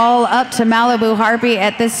is all up to Malibu Harpy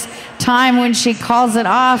at this time when she calls it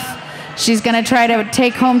off. She's going to try to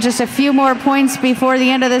take home just a few more points before the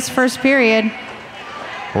end of this first period.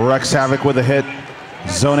 Rex Havoc with a hit,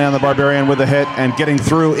 Zonan the Barbarian with a hit, and getting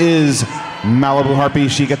through is Malibu Harpy.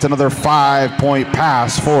 She gets another 5-point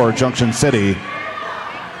pass for Junction City.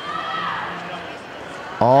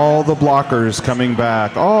 All the blockers coming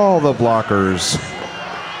back, all the blockers.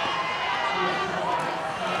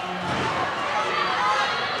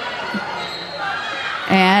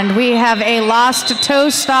 And we have a lost toe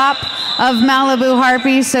stop of Malibu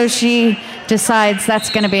Harpy, so she decides that's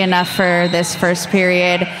going to be enough for this first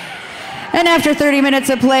period. And after 30 minutes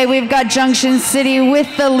of play, we've got Junction City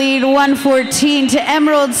with the lead, 114 to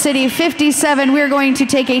Emerald City 57. We're going to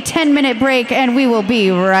take a 10-minute break, and we will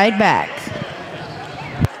be right back.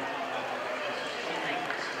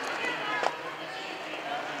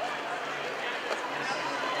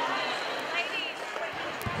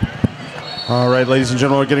 All right, ladies and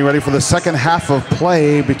gentlemen, we're getting ready for the second half of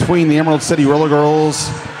play between the Emerald City Rollergirls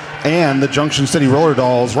and the Junction City Roller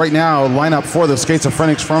Dolls. Right now, lineup for the Skates of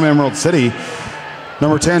Phoenix from Emerald City.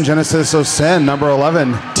 Number 10, Genesis Osen. Number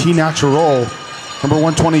 11, T-Natural. Number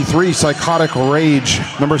 123, Psychotic Rage.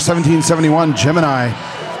 Number 1771, Gemini.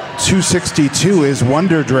 262 is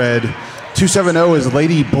Wonder Dread. 270 is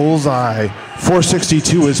Lady Bullseye.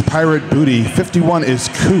 462 is Pirate Booty. 51 is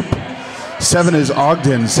Coop. 7 is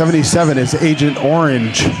Ogden. 77 is Agent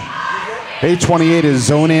Orange. 828 is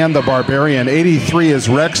Zonan the Barbarian. 83 is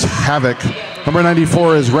Rex Havoc. Number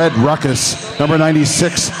 94 is Red Ruckus. Number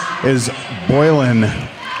 96 is Boylan.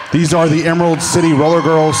 These are the Emerald City Roller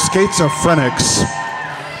Girls Skates of Phoenix.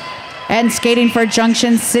 And skating for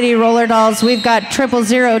Junction City Roller Dolls, we've got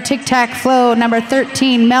 000 Tic Tac Flow, number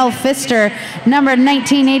 13, Mel Pfister, number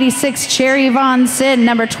 1986, Cherry Von Sin,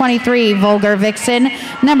 number 23, Vulgar Vixen,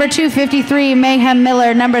 number 253, Mayhem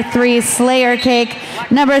Miller, number 3, Slayer Cake,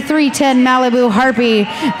 number 310, Malibu Harpy,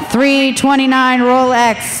 329,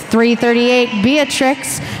 Rolex, 338,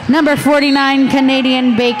 Beatrix, number 49,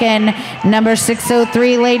 Canadian Bacon, number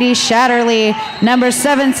 603, Lady Shatterly, number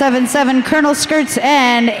 777, Colonel Skirts,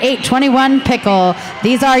 and 821, Pickle.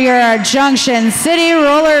 These are your Junction City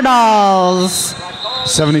Roller Dolls.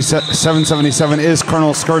 777 is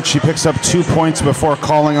Colonel Skirts. She picks up 2 points before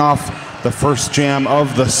calling off the first jam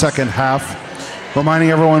of the second half. Reminding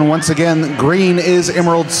everyone once again, green is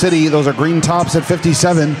Emerald City. Those are green tops at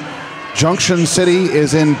 57. Junction City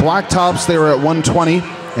is in black tops. They were at 120,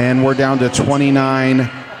 and we're down to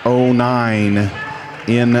 29.09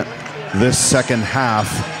 in this second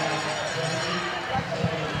half.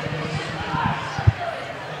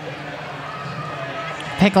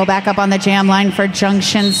 Pickle back up on the jam line for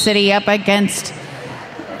Junction City up against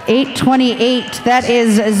 828. That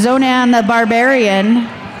is Zonan the Barbarian.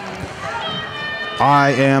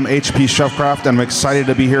 I am HP Chefcraft, and I'm excited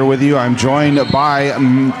to be here with you. I'm joined by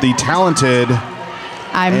the talented...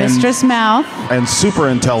 I'm Mistress Mouth. And super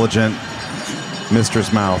intelligent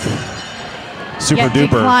Mistress Mouth. Super Yet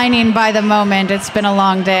duper. Declining by the moment. It's been a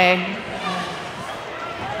long day.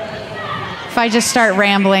 If I just start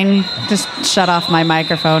rambling, just shut off my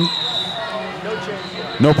microphone.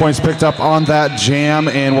 No points picked up on that jam,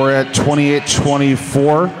 and we're at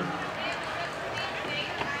 28-24.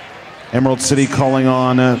 Emerald City calling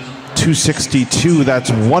on 262.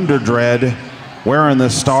 That's Wonder Dread wearing the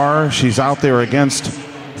star. She's out there against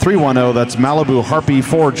 310. That's Malibu Harpy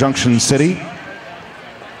for Junction City.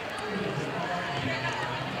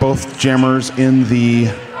 Both jammers in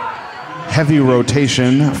the heavy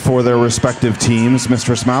rotation for their respective teams.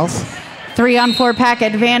 Mistress Mouth. 3-on-4 pack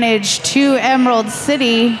advantage to Emerald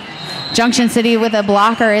City. Junction City with a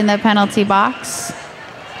blocker in the penalty box.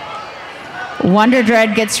 Wonder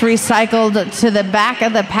Dread gets recycled to the back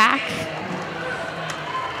of the pack.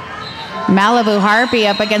 Malibu Harpy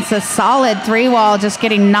up against a solid 3-wall, just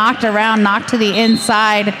getting knocked around, knocked to the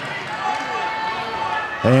inside.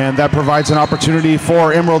 And that provides an opportunity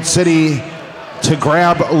for Emerald City to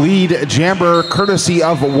grab lead jammer courtesy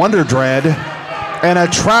of Wonder Dread. And a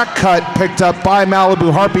track cut picked up by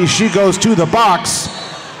Malibu Harpy. She goes to the box.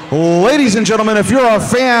 Ladies and gentlemen, if you're a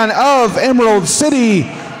fan of Emerald City,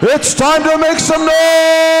 it's time to make some noise!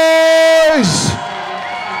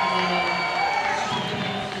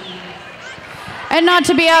 And not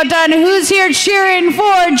to be outdone, who's here cheering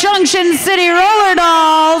for Junction City Roller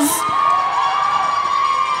Dolls?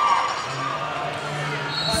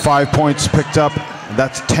 5 points picked up.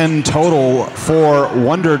 That's 10 total for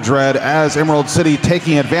Wonder Dread as Emerald City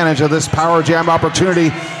taking advantage of this power jam opportunity,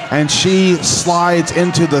 and she slides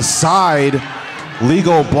into the side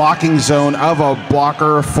legal blocking zone of a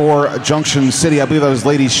blocker for Junction City. I believe that was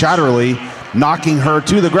Lady Shatterly, knocking her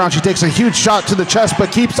to the ground. She takes a huge shot to the chest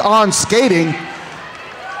but keeps on skating.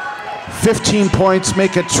 15 points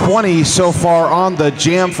make it 20 so far on the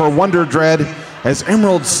jam for Wonder Dread as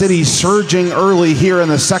Emerald City surging early here in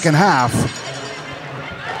the second half.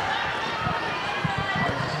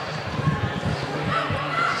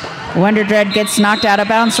 Wonder Dread gets knocked out of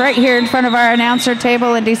bounds right here in front of our announcer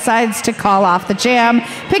table and decides to call off the jam,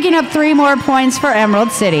 picking up 3 more points for Emerald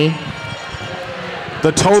City.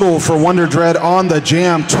 The total for Wonder Dread on the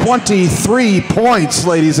jam, 23 points,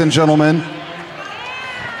 ladies and gentlemen.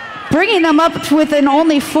 Bringing them up within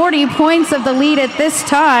only 40 points of the lead at this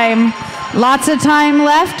time. Lots of time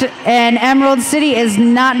left, and Emerald City is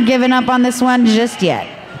not giving up on this one just yet.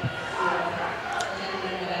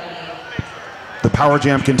 The power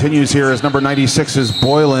jam continues here as number 96 is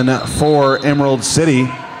Boylan for Emerald City.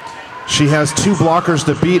 She has 2 blockers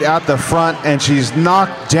to beat at the front, and she's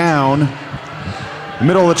knocked down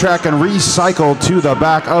middle of the track and recycled to the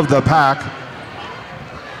back of the pack.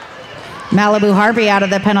 Malibu Harpy out of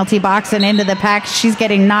the penalty box and into the pack. She's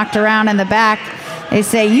getting knocked around in the back. They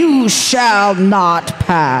say, "You shall not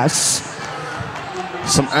pass."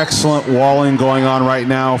 Some excellent walling going on right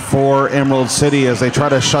now for Emerald City as they try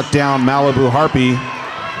to shut down Malibu Harpy.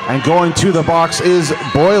 And going to the box is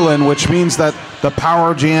Boylan, which means that the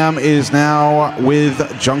power jam is now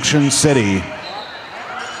with Junction City.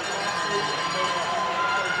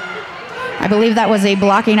 I believe that was a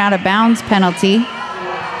blocking out of bounds penalty.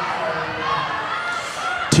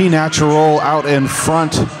 T-Natural out in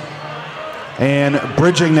front. And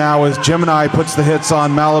bridging now as Gemini puts the hits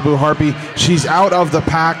on Malibu Harpy. She's out of the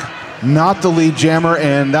pack not the lead jammer,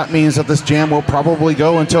 and that means that this jam will probably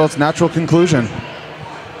go until its natural conclusion.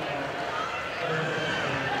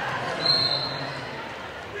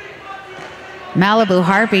 Malibu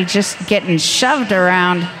Harpy just getting shoved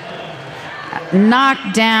around,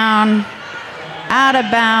 knocked down, out of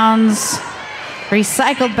bounds,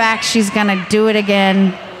 recycled back. She's gonna do it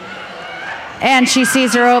again. And she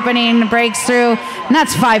sees her opening, breaks through, and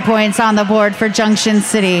that's 5 points on the board for Junction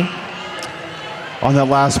City. On that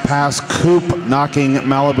last pass, Coop knocking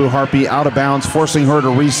Malibu Harpy out of bounds, forcing her to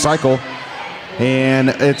recycle. And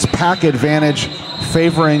it's pack advantage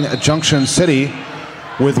favoring Junction City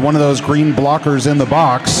with one of those green blockers in the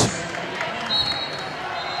box.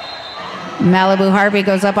 Malibu Harpy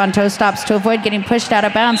goes up on toe stops to avoid getting pushed out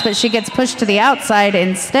of bounds, but she gets pushed to the outside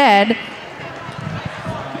instead.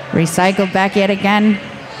 Recycled back yet again.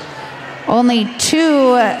 Only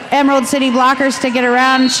 2 Emerald City blockers to get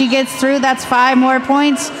around. She gets through. That's 5 more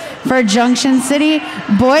points for Junction City.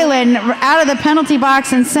 Boylan out of the penalty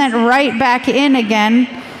box and sent right back in again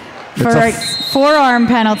for a forearm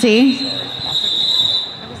penalty.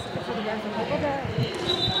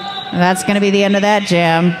 That's going to be the end of that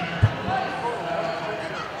jam.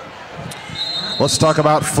 Let's talk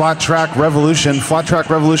about Flat Track Revolution.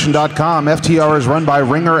 FlatTrackRevolution.com. FTR is run by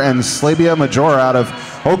Ringer and Slavia Majora out of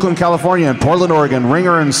Oakland, California and Portland, Oregon.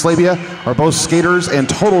 Ringer and Slavia are both skaters and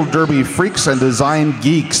total derby freaks and design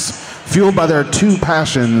geeks. Fueled by their 2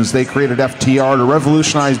 passions, they created FTR to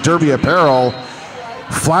revolutionize derby apparel.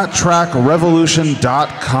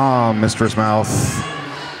 FlatTrackRevolution.com, Mistress Mouth.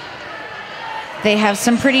 They have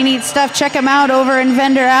some pretty neat stuff. Check them out over in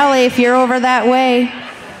Vendor Alley if you're over that way.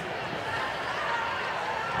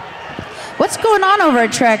 What's going on over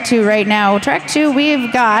at Track 2 right now? Track 2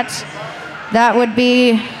 we've got, that would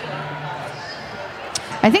be,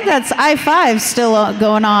 I think that's I-5 still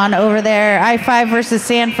going on over there. I-5 versus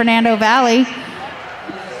San Fernando Valley.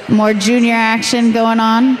 More junior action going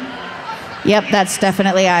on. Yep, that's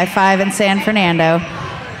definitely I-5 in San Fernando.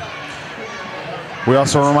 We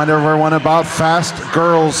also remind everyone about Fast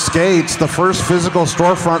Girls Skates, the first physical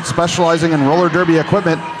storefront specializing in roller derby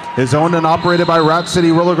equipment, is owned and operated by Rat City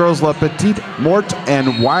Rollergirls, La Petite Mort,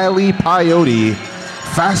 and Wiley Peyote.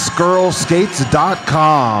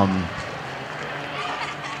 FastGirlSkates.com.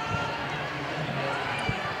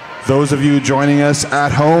 Those of you joining us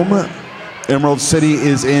at home, Emerald City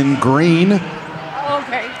is in green.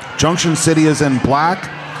 Okay. Junction City is in black.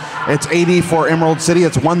 It's 80 for Emerald City.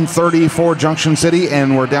 It's 130 for Junction City,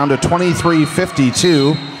 and we're down to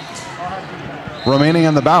 23:52 remaining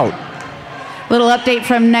in the bout. Little update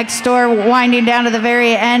from next door, winding down to the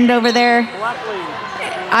very end over there.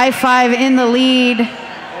 I-5 in the lead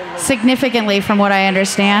significantly from what I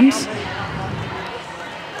understand.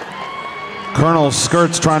 Colonel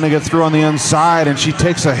Skirts trying to get through on the inside, and she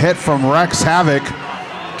takes a hit from Rex Havoc.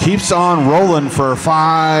 Keeps on rolling for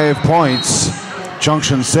 5 points.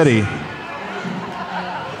 Junction City.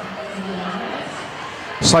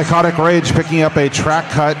 Psychotic Rage picking up a track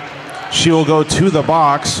cut. She will go to the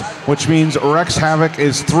box, which means Rex Havoc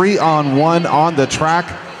is 3-on-1 on the track,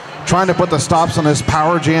 trying to put the stops on this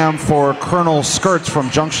power jam for Colonel Skirts from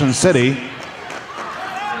Junction City.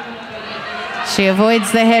 She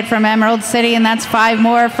avoids the hit from Emerald City, and that's 5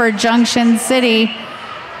 more for Junction City.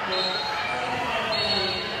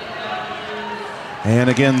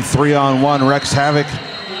 And again, 3-on-1, Rex Havoc.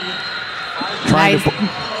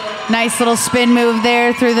 Nice little spin move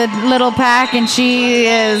there through the little pack, and she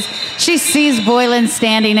sees Boylan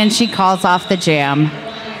standing, and she calls off the jam.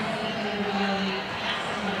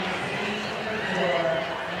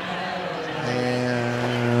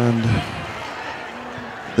 And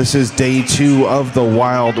this is day 2 of the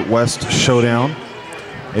Wild West Showdown.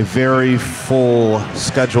 A very full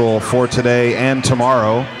schedule for today and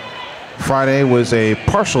tomorrow. Friday was a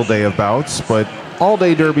partial day of bouts, but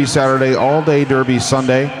all-day derby Saturday, all-day derby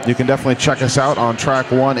Sunday. You can definitely check us out on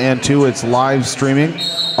track 1 and 2. It's live streaming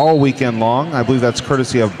all weekend long. I believe that's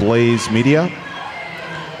courtesy of Blaze Media.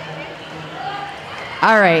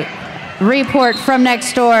 All right, report from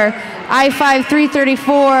next door. I-5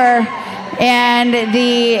 334 and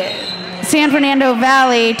the San Fernando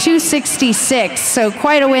Valley 266. So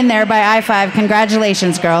quite a win there by I-5.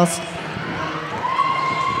 Congratulations, girls.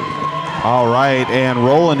 All right, and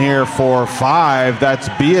rolling here for 5, that's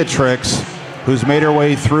Beatrix, who's made her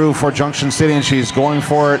way through for Junction City, and she's going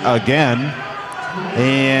for it again.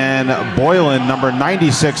 And Boylan, number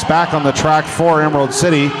 96, back on the track for Emerald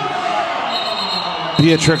City.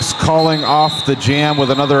 Beatrix calling off the jam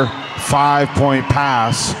with another 5-point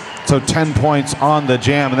pass So 10 points on the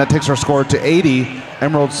jam, and that takes our score to 80.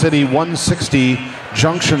 Emerald City 160,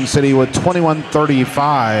 Junction City with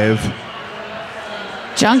 21-35.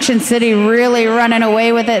 Junction City really running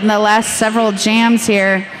away with it in the last several jams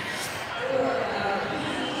here.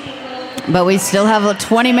 But we still have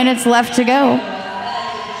 20 minutes left to go.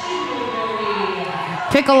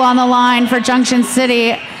 Pickle on the line for Junction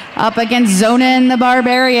City up against Zonan the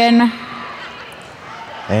Barbarian.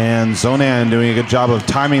 And Zonan doing a good job of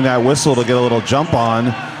timing that whistle to get a little jump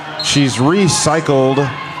on. She's recycled.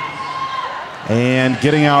 And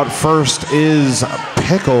getting out first is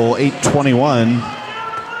Pickle, 8:21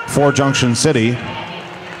 for Junction City.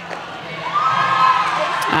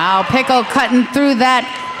 Oh, Pickle cutting through that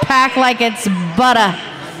pack like it's butter.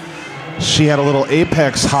 She had a little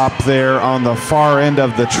apex hop there on the far end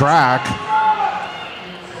of the track.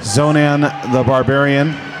 Zonan the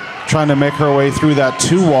Barbarian trying to make her way through that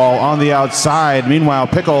 2-wall on the outside. Meanwhile,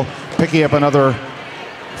 Pickle picking up another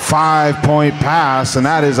 5-point pass, and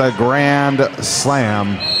that is a grand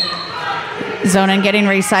slam. Zonan getting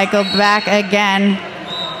recycled back again.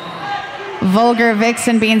 Vulgar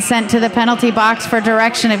Vixen being sent to the penalty box for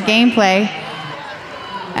direction of gameplay.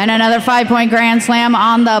 And another 5-point grand slam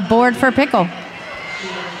on the board for Pickle.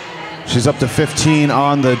 She's up to 15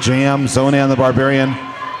 on the jam. Zonan the Barbarian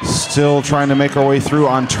still trying to make her way through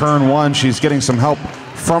on turn 1. She's getting some help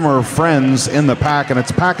from her friends in the pack, and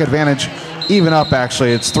it's pack advantage even up,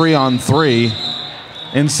 actually. It's 3-on-3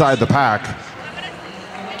 inside the pack.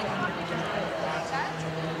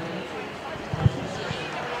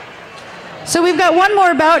 So we've got one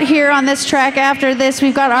more bout here on this track. After this,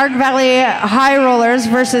 we've got Ark Valley High Rollers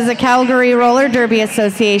versus the Calgary Roller Derby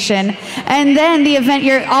Association. And then the event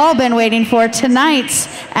you've all been waiting for, tonight's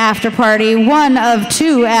after party, one of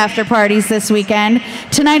 2 after parties this weekend.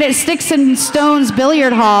 Tonight at Sticks and Stones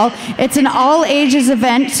Billiard Hall. It's an all ages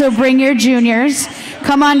event, so bring your juniors.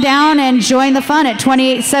 Come on down and join the fun at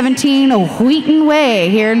 2817 Wheaton Way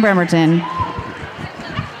here in Bremerton.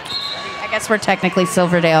 I guess we're technically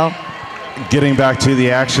Silverdale. Getting back to the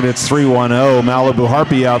action, it's 3-1-0. Malibu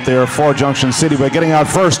Harpy out there for Junction City, but getting out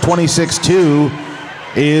first, 26-2,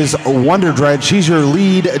 is Wonder Dread. She's your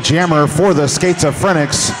lead jammer for the Skates of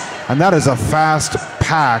Phoenix, and that is a fast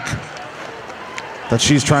pack that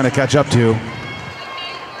she's trying to catch up to.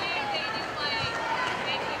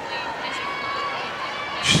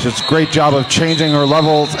 She does a great job of changing her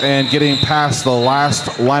levels and getting past the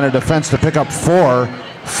last line of defense to pick up 4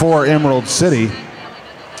 for Emerald City.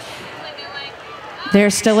 They're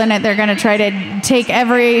still in it. They're going to try to take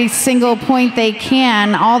every single point they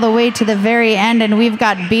can all the way to the very end. And we've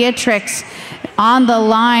got Beatrix on the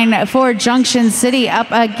line for Junction City up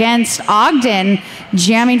against Ogden,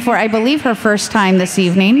 jamming for, I believe, her first time this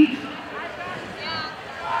evening.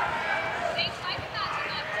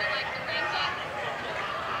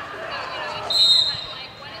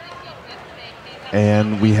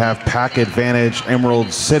 And we have pack advantage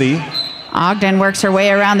Emerald City. Ogden works her way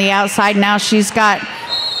around the outside. Now she's got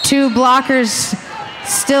 2 blockers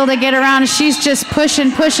still to get around. She's just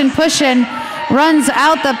pushing, pushing, pushing. Runs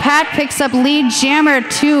out the pack, picks up lead jammer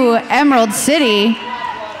to Emerald City.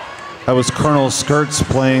 That was Colonel Skirts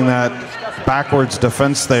playing that backwards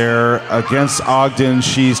defense there against Ogden.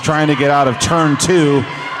 She's trying to get out of turn 2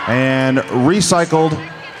 and recycled.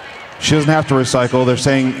 She doesn't have to recycle. They're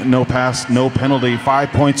saying no pass, no penalty.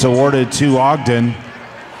 5 points awarded to Ogden.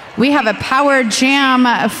 We have a power jam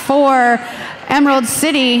for Emerald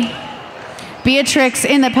City. Beatrix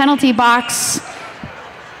in the penalty box,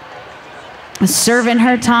 serving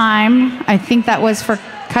her time. I think that was for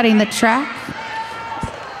cutting the track.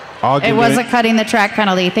 It was a cutting the track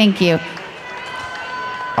penalty. Thank you.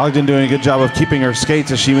 Ogden doing a good job of keeping her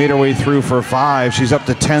skates as she made her way through for 5. She's up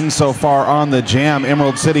to 10 so far on the jam.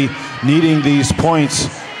 Emerald City needing these points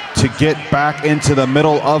to get back into the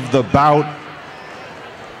middle of the bout.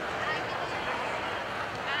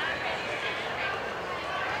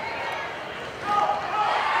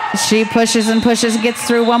 She pushes and pushes, gets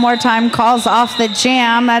through one more time, calls off the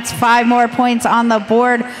jam. That's 5 more points on the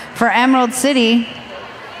board for Emerald City.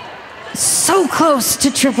 So close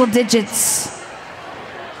to triple digits.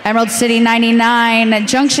 Emerald City 99,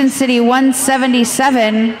 Junction City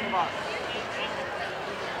 177.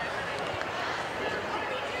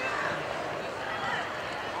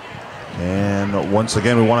 And once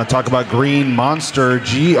again, we want to talk about Green Monster,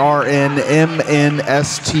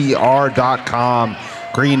 GRNMNSTR.com.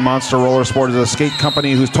 Green Monster Roller Sport is a skate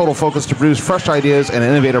company whose total focus to produce fresh ideas and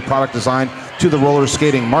innovative product design to the roller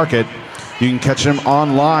skating market. You can catch them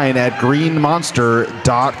online at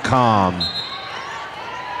greenmonster.com.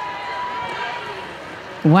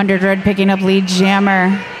 Wonder Dread picking up lead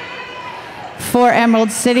jammer. for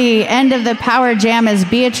Emerald City. End of the power jam as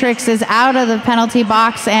Beatrix is out of the penalty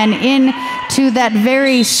box and into that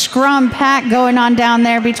very scrum pack going on down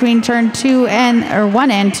there between turn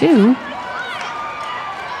 1 and 2.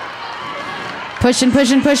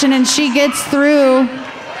 Pushing, and she gets through.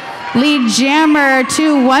 Lead jammer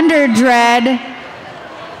to Wonder Dread.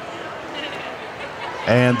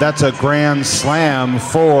 And that's a grand slam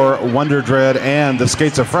for Wonder Dread and the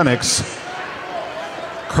Schizophrenics.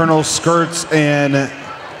 Colonel Skirts and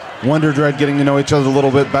Wonder Dread getting to know each other a little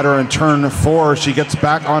bit better in turn 4. She gets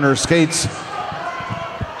back on her skates.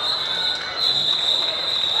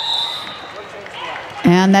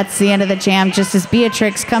 And that's the end of the jam, just as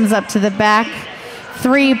Beatrix comes up to the back.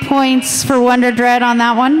 3 points for Wonder Dread on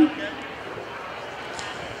that one.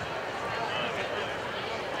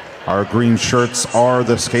 Our green shirts are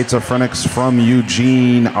the Schizophrenics from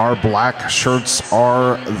Eugene. Our black shirts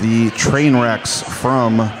are the Trainwrecks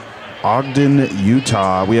from Ogden,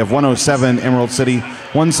 Utah. We have 107 Emerald City,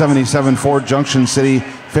 177 for Junction City,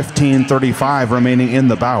 15:35 remaining in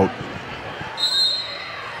the bout.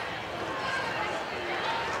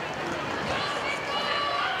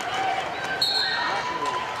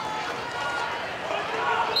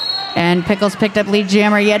 And Pickles picked up lead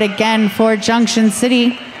jammer yet again for Junction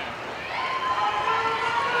City.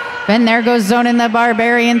 And there goes Zonin the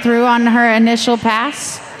Barbarian through on her initial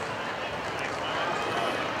pass.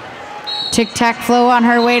 Tic-tac-flow on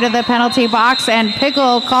her way to the penalty box, and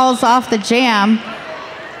Pickle calls off the jam.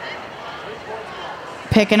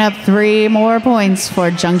 Picking up 3 more points for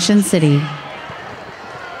Junction City.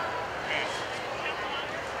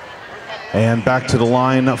 And back to the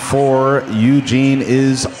line for Eugene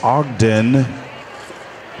is Ogden.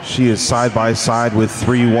 She is side by side with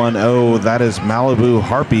 310. That is Malibu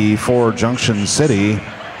Harpy for Junction City.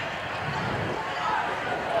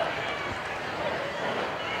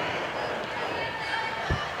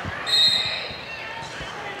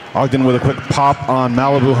 Ogden with a quick pop on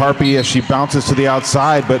Malibu Harpy as she bounces to the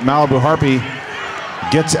outside, but Malibu Harpy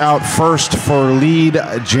gets out first for lead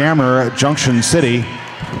jammer Junction City.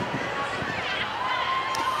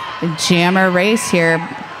 Jammer race here.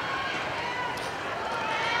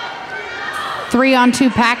 3-on-2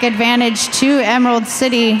 pack advantage to Emerald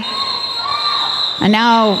City. And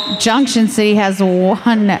now Junction City has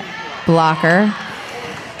 1 blocker.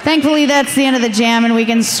 Thankfully, that's the end of the jam and we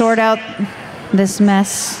can sort out this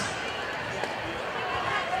mess.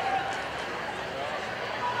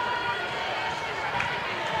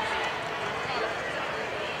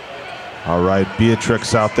 All right,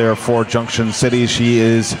 Beatrix out there for Junction City. She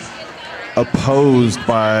is opposed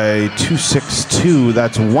by 262.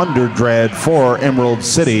 That's Wonder Dread for Emerald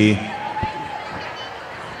City.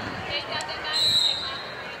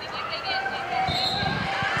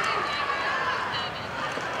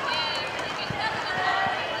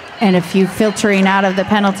 And a few filtering out of the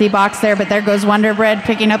penalty box there, but there goes Wonder Dread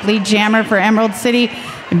picking up lead jammer for Emerald City.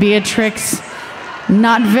 Beatrix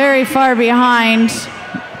not very far behind.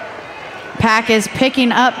 Pack is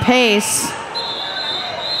picking up pace.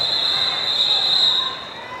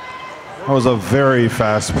 That was a very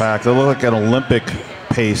fast pack. It looked like an Olympic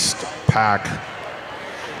paced pack.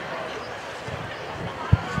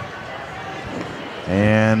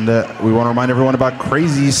 And we want to remind everyone about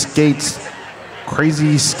Crazy Skates,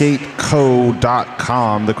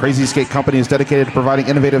 crazyskateco.com. The Crazy Skate Company is dedicated to providing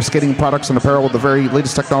innovative skating products and apparel with the very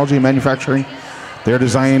latest technology and manufacturing. They're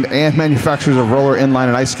designed and manufacturers of roller, inline,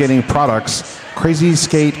 and ice skating products.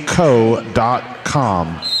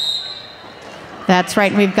 crazyskateco.com. That's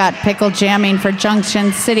right. We've got Pickle jamming for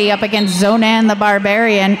Junction City up against Zonan the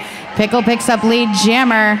Barbarian. Pickle picks up lead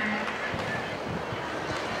jammer.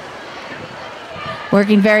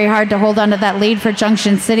 Working very hard to hold on to that lead for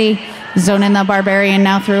Junction City. Zonan the Barbarian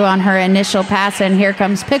now through on her initial pass, and here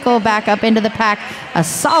comes Pickle back up into the pack. A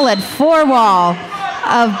solid 4-wall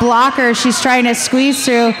of blockers she's trying to squeeze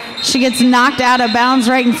through. She gets knocked out of bounds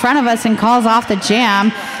right in front of us and calls off the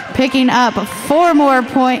jam, picking up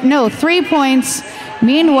 3 points.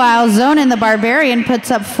 Meanwhile, Zonin the Barbarian puts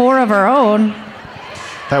up 4 of her own.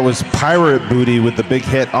 That was Pirate Booty with the big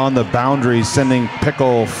hit on the boundary, sending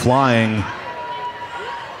Pickle flying.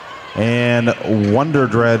 And Wonder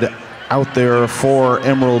Dread out there for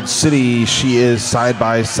Emerald City. She is side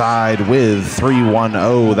by side with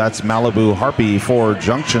 310. That's Malibu Harpy for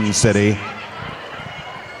Junction City.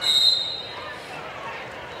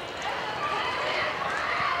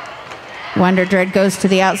 Wonder Dread goes to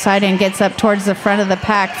the outside and gets up towards the front of the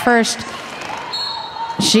pack first.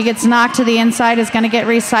 She gets knocked to the inside, is going to get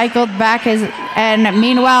recycled back. And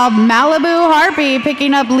meanwhile, Malibu Harpy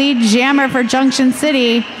picking up lead jammer for Junction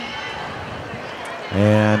City.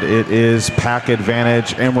 And and it is pack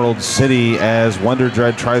advantage Emerald City as Wonder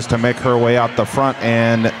Dread tries to make her way out the front,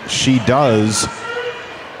 and she does.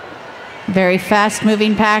 Very fast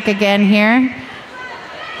moving pack again here.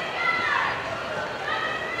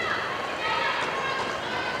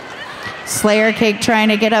 Slayer Cake trying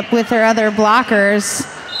to get up with her other blockers.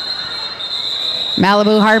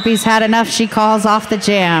 Malibu Harpy's had enough. She calls off the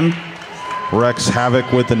jam. Rex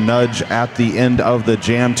Havoc with the nudge at the end of the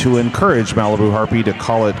jam to encourage Malibu Harpy to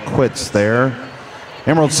call it quits there.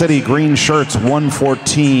 Emerald City green shirts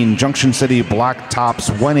 114, Junction City black tops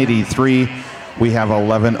 183. We have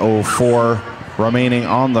 11:04 remaining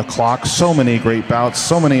on the clock. So many great bouts,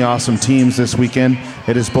 so many awesome teams this weekend.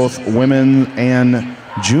 It is both women and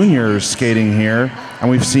juniors skating here, and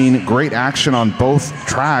we've seen great action on both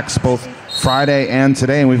tracks, both Friday and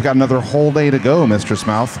today, and we've got another whole day to go, Mistress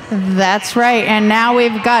Mouth. That's right, and now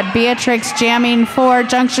we've got Beatrix jamming for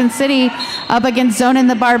Junction City up against Zonin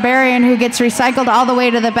the Barbarian, who gets recycled all the way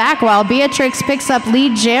to the back, while Beatrix picks up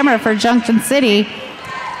lead jammer for Junction City.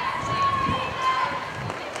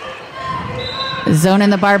 Zonin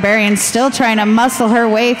the Barbarian still trying to muscle her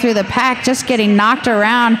way through the pack, just getting knocked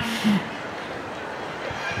around.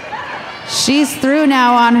 She's through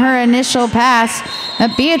now on her initial pass.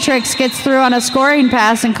 Beatrix gets through on a scoring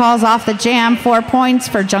pass and calls off the jam. 4 points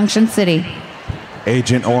for Junction City.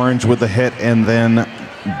 Agent Orange with the hit, and then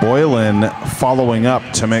Boylan following up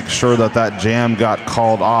to make sure that that jam got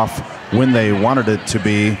called off when they wanted it to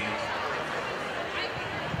be.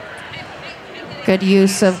 Good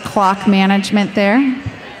use of clock management there.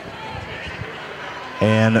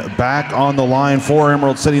 And back on the line for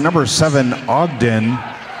Emerald City, number 7, Ogden.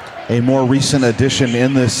 A more recent addition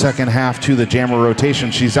in the second half to the jammer rotation.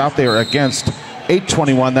 She's out there against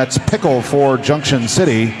 821. That's Pickle for Junction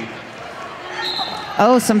City.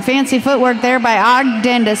 Oh, some fancy footwork there by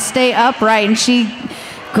Ogden to stay upright, and she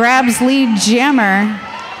grabs lead jammer.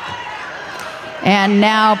 And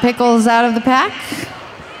now Pickle's out of the pack.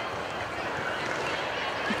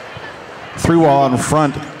 Three wall in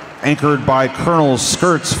front, anchored by Colonel's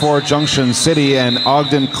skirts for Junction City, and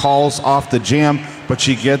Ogden calls off the jam, but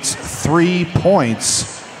she gets 3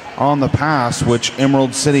 points on the pass, which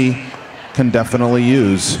Emerald City can definitely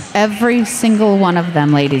use. Every single one of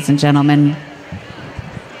them, ladies and gentlemen.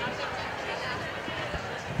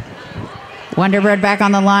 Wonderbird back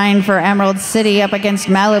on the line for Emerald City up against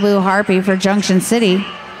Malibu Harpy for Junction City.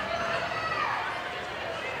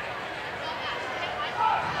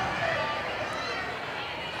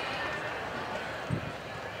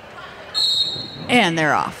 And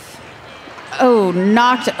they're off. Oh,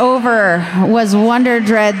 knocked over was Wonder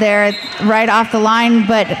Dread there right off the line,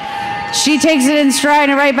 but she takes it in stride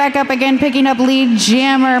and right back up again, picking up lead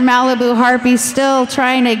jammer. Malibu Harpy still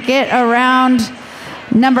trying to get around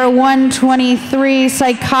number 123,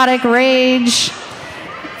 Psychotic Rage.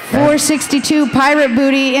 462, Pirate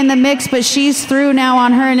Booty in the mix, but she's through now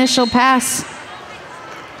on her initial pass.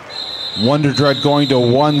 Wonder Dread going to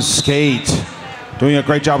one skate, doing a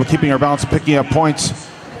great job of keeping her balance, picking up points.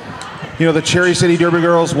 You know, the Cherry City Derby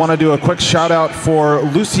girls want to do a quick shout out for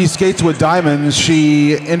Lucy Skates with Diamonds.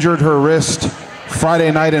 She injured her wrist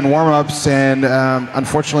Friday night in warm-ups, and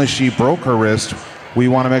unfortunately she broke her wrist. We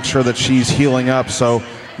want to make sure that she's healing up, so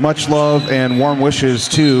much love and warm wishes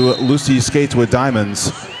to Lucy Skates with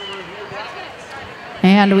Diamonds.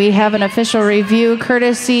 And we have an official review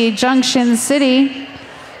courtesy Junction City.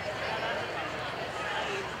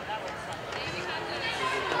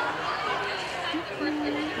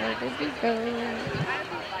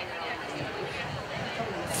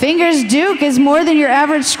 Fingers Duke is more than your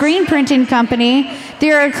average screen printing company. They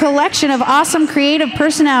are a collection of awesome creative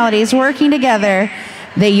personalities working together.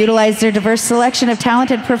 They utilize their diverse selection of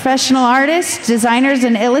talented professional artists, designers,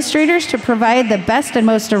 and illustrators to provide the best and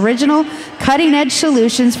most original, cutting-edge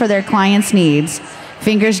solutions for their clients' needs.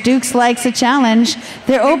 Fingers Dukes likes a challenge.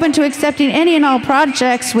 They're open to accepting any and all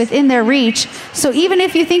projects within their reach. So even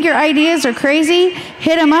if you think your ideas are crazy,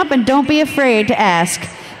 hit them up and don't be afraid to ask.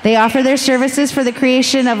 They offer their services for the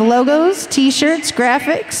creation of logos, t-shirts,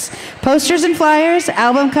 graphics, posters and flyers,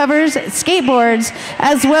 album covers, skateboards,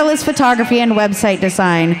 as well as photography and website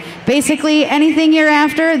design. Basically, anything you're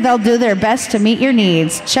after, they'll do their best to meet your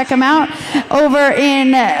needs. Check them out over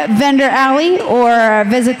in Vendor Alley or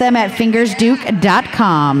visit them at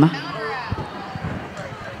fingersduke.com.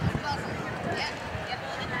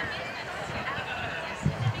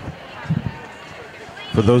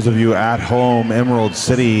 For those of you at home, Emerald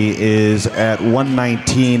City is at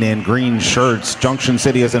 119 in green shirts. Junction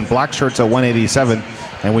City is in black shirts at 187,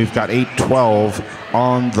 and we've got 8:12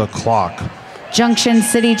 on the clock. Junction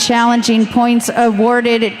City challenging points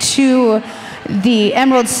awarded to the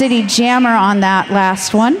Emerald City Jammer on that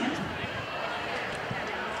last one.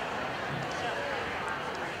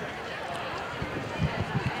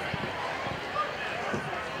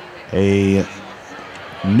 A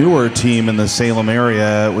newer team in the Salem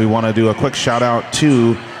area. We want to do a quick shout out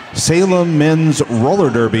to Salem Men's Roller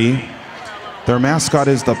Derby. Their mascot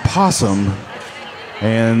is the possum,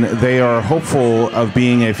 and they are hopeful of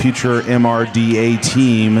being a future MRDA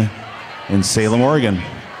team in Salem, Oregon.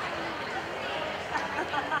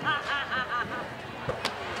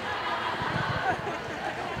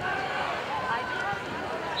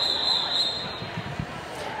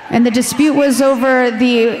 And the dispute was over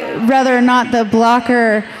whether or not the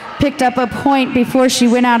blocker picked up a point before she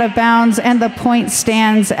went out of bounds, and the point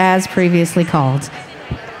stands as previously called.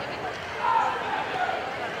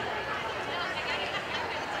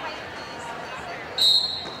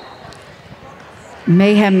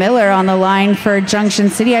 Mayhem Miller on the line for Junction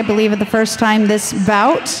City, I believe, at the first time this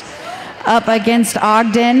bout. Up against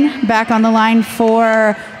Ogden, back on the line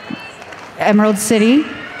for Emerald City.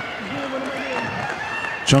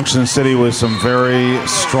 Junction City with some very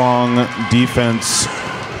strong defense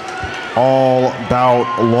all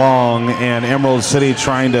bout long, and Emerald City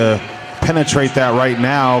trying to penetrate that right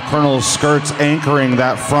now. Colonel Skirts anchoring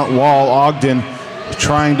that front wall. Ogden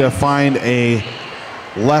trying to find a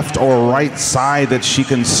left or right side that she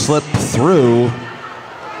can slip through.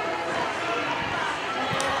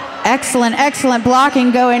 Excellent, excellent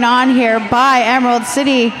blocking going on here by Emerald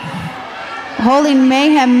City, holding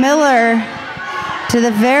Mayhem Miller to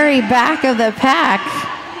the very back of the pack.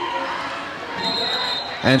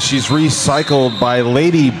 And she's recycled by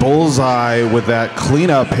Lady Bullseye with that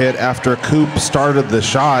cleanup hit after Coop started the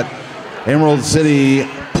shot. Emerald City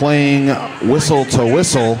playing whistle to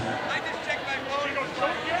whistle.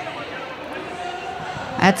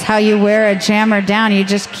 That's how you wear a jammer down. You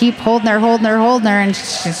just keep holding her, and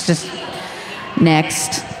she's just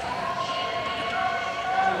next.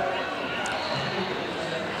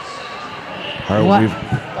 All right,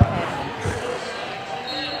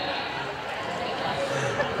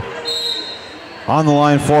 on the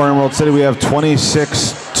line for Emerald City, we have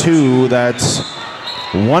 26-2. That's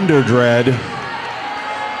Wonder Dread.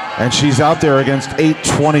 And she's out there against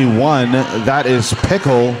 821. That is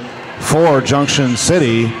Pickle for Junction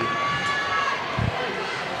City.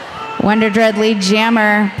 Wonder Dread lead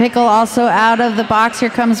jammer. Pickle also out of the box. Here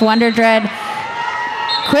comes Wonder Dread,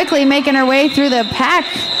 quickly making her way through the pack,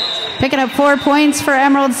 picking up 4 points for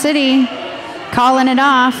Emerald City, calling it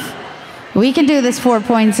off. We can do this 4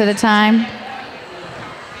 points at a time.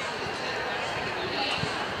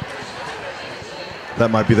 That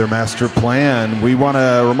might be their master plan. We want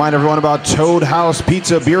to remind everyone about Toad House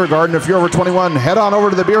Pizza Beer Garden. If you're over 21, head on over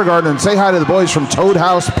to the beer garden and say hi to the boys from Toad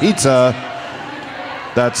House Pizza.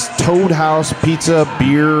 That's Toad House Pizza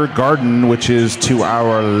Beer Garden, which is to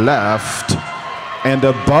our left and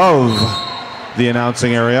above the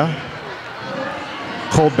announcing area.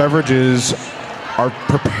 Cold beverages are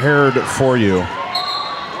prepared for you.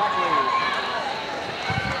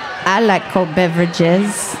 I like cold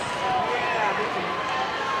beverages.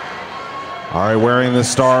 All right, wearing the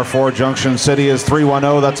star for Junction City is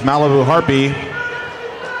 310. That's Malibu Harpy.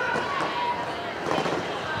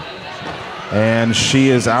 And she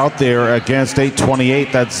is out there against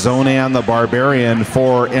 828. That's Zonan the Barbarian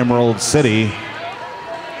for Emerald City.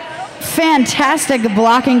 Fantastic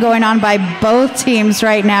blocking going on by both teams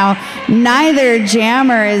right now. Neither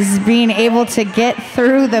jammer is being able to get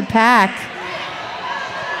through the pack.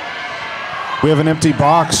 We have an empty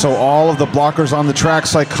box, so all of the blockers on the track.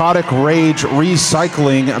 Psychotic Rage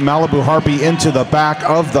recycling Malibu Harpy into the back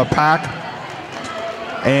of the pack.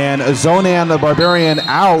 And Zonan the Barbarian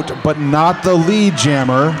out, but not the lead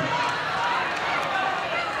jammer.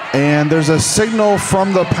 And there's a signal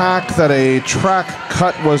from the pack that a track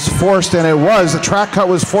cut was forced, and it was. A track cut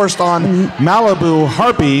was forced on Malibu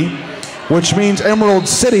Harpy, which means Emerald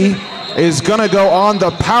City is gonna go on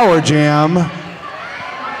the power jam.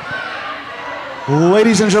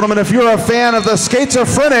 Ladies and gentlemen, if you're a fan of the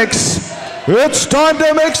Schizophrenics, it's time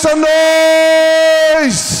to make some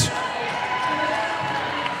noise!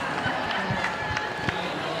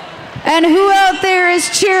 And who out there is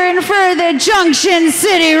cheering for the Junction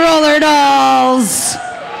City Roller Dolls?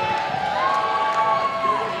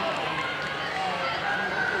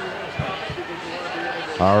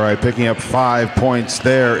 All right, picking up 5 points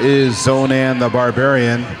there is Zonan the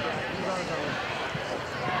Barbarian.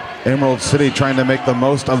 Emerald City trying to make the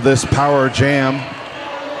most of this power jam.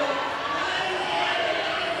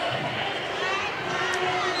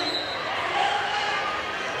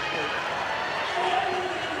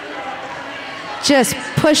 Just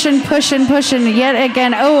pushing yet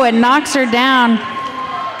again. Oh, it knocks her down.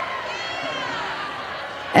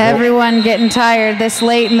 Everyone getting tired this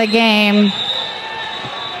late in the game.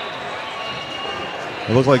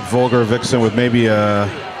 It looked like Vulgar Vixen with maybe a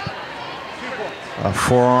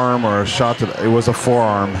forearm or a shot to, it was a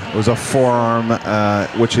forearm. It was a forearm,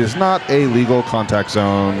 which is not a legal contact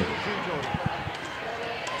zone.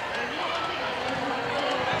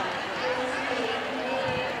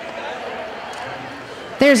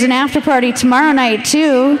 There's an after party tomorrow night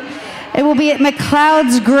too. It will be at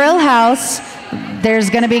McLeod's Grill House.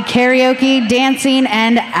 There's going to be karaoke, dancing,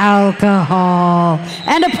 and alcohol.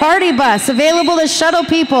 And a party bus available to shuttle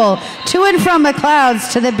people to and from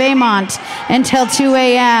McLeod's to the Baymont until 2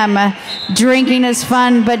 a.m. Drinking is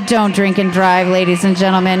fun, but don't drink and drive, ladies and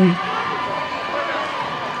gentlemen.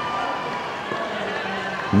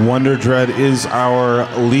 Wonder Dread is our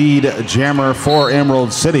lead jammer for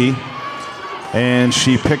Emerald City. And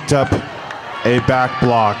she picked up a back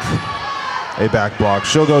block.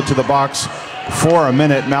 She'll go to the box for a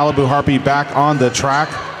minute. Malibu Harpy back on the track.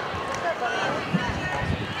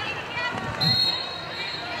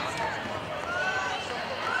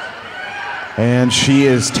 And she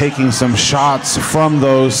is taking some shots from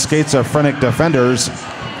those schizophrenic defenders,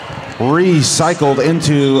 recycled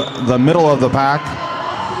into the middle of the pack.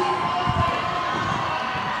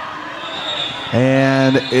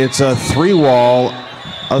 And it's a three-wall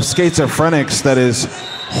of schizophrenics that is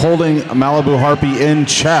holding Malibu Harpy in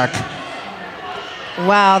check.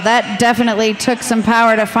 Wow, that definitely took some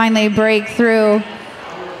power to finally break through.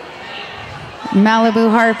 Malibu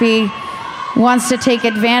Harpy wants to take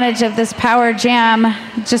advantage of this power jam.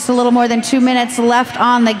 Just a little more than 2 minutes left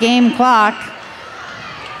on the game clock.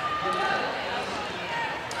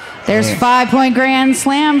 There's 5-point grand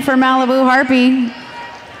slam for Malibu Harpy.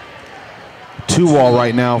 Two-wall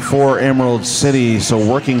right now for Emerald City, so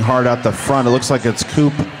working hard at the front. It looks like it's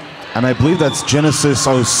Coop, and I believe that's Genesis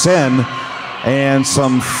Osen, and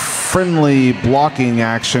some friendly blocking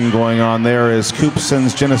action going on there as Coop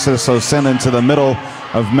sends Genesis Osen into the middle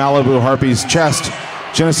of Malibu Harpy's chest.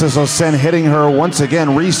 Genesis Osen hitting her once again,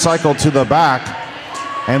 recycled to the back,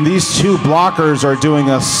 and these two blockers are doing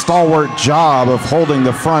a stalwart job of holding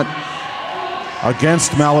the front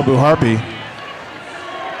against Malibu Harpy.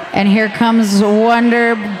 And here comes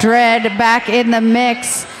Wonder Dread back in the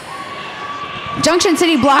mix. Junction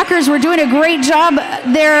City blockers were doing a great job.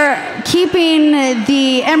 They're keeping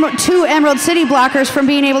the two Emerald City blockers from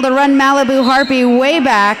being able to run Malibu Harpy way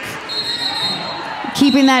back,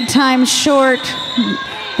 keeping that time short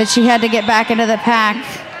that she had to get back into the pack.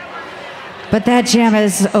 But that jam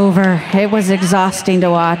is over. It was exhausting to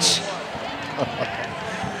watch.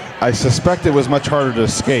 I suspect it was much harder to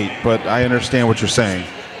skate, but I understand what you're saying.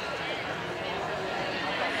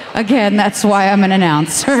 Again, that's why I'm an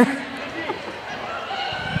announcer.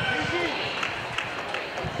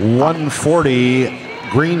 140,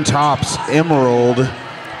 Green Tops, Emerald,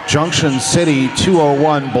 Junction City,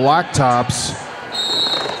 201, Black Tops.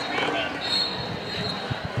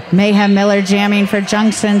 Mayhem Miller jamming for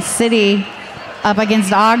Junction City up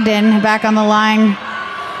against Ogden, back on the line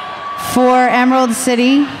for Emerald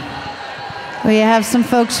City. We have some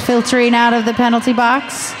folks filtering out of the penalty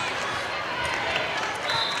box.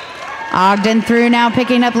 Ogden through now,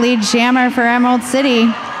 picking up lead jammer for Emerald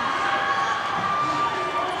City.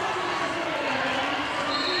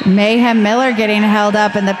 Mayhem Miller getting held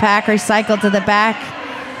up in the pack, recycled to the back.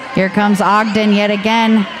 Here comes Ogden yet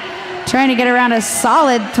again, trying to get around a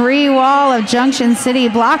solid three-wall of Junction City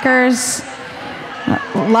blockers.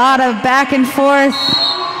 A lot of back and forth.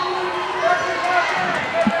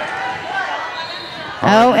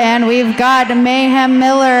 Oh, and we've got Mayhem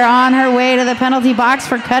Miller on her way to the penalty box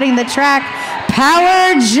for cutting the track.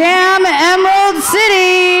 Power jam Emerald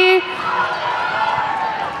City.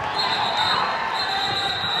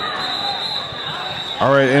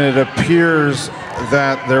 All right, and it appears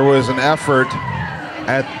that there was an effort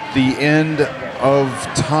at the end of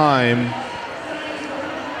time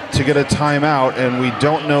to get a timeout, and we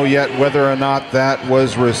don't know yet whether or not that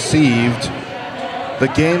was received. The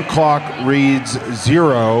game clock reads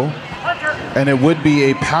 0, and it would be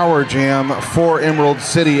a power jam for Emerald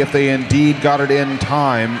City if they indeed got it in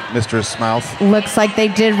time, Mistress Mouth. Looks like they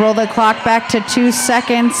did roll the clock back to 2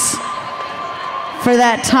 seconds for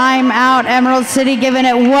that timeout. Emerald City giving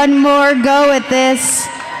it one more go at this.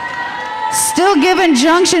 Still giving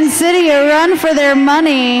Junction City a run for their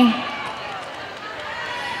money.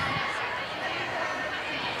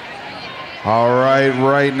 All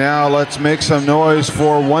right now, let's make some noise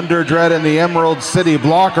for Wonder Dread and the Emerald City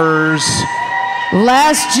blockers.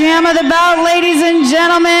 Last jam of the bout, ladies and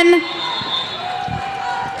gentlemen.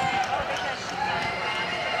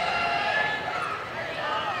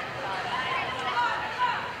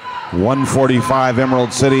 145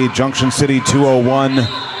 Emerald City, Junction City 201.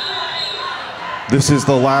 This is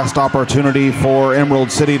the last opportunity for Emerald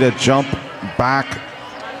City to jump back.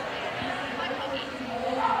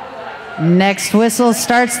 Next whistle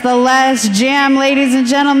starts the last jam, ladies and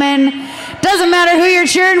gentlemen. Doesn't matter who you're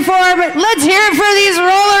cheering for, but let's hear it for these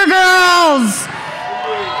Roller Girls.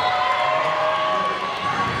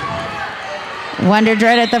 Wonder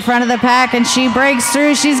Dread at the front of the pack, and she breaks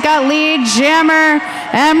through. She's got lead jammer,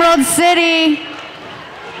 Emerald City.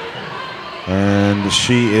 And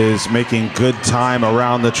she is making good time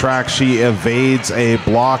around the track. She evades a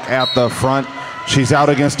block at the front. She's out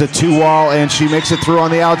against a 2-wall, and she makes it through on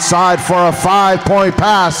the outside for a 5-point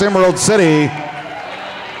pass, Emerald City.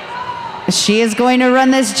 She is going to run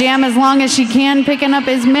this jam as long as she can, picking up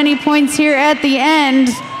as many points here at the end.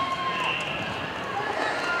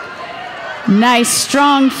 Nice,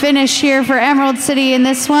 strong finish here for Emerald City in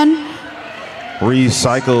this one.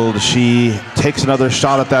 Recycled, she takes another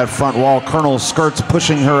shot at that front wall. Colonel Skirts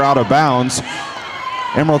pushing her out of bounds.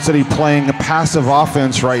 Emerald City playing passive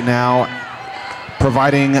offense right now,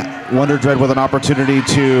 providing Wonder Dread with an opportunity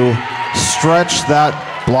to stretch that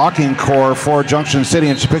blocking core for Junction City,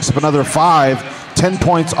 and she picks up another 5. 10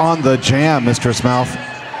 points on the jam, Mistress Mouth.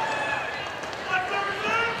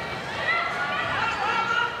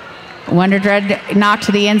 Wonder Dread knocked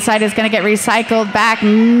to the inside, is going to get recycled back.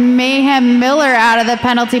 Mayhem Miller out of the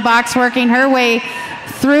penalty box, working her way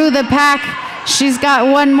through the pack. She's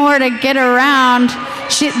got one more to get around.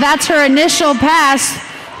 That's her initial pass.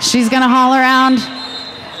 She's going to haul around.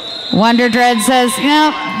 Wonder Dread says,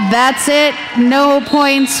 no, that's it. No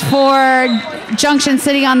points for Junction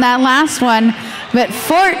City on that last one. But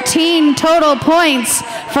 14 total points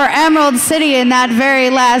for Emerald City in that very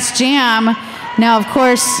last jam. Now, of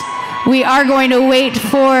course, we are going to wait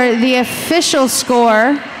for the official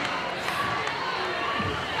score.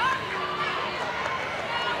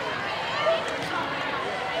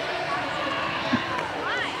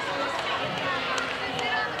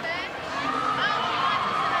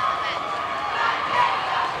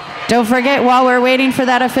 Don't forget, while we're waiting for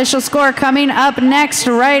that official score, coming up next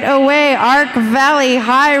right away, Arc Valley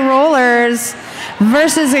High Rollers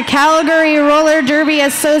versus the Calgary Roller Derby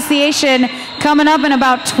Association, coming up in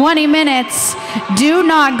about 20 minutes. Do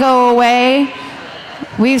not go away.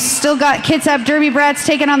 We've still got Kitsap Derby Brats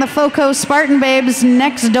taking on the FOCO Spartan Babes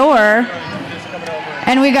next door.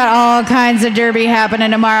 And we got all kinds of derby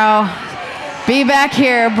happening tomorrow. Be back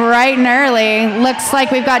here bright and early. Looks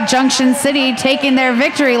like we've got Junction City taking their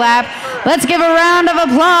victory lap. Let's give a round of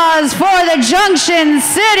applause for the Junction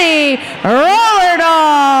City Roller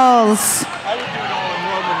Dolls.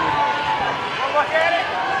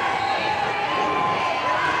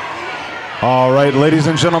 All right, ladies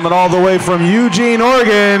and gentlemen, all the way from Eugene,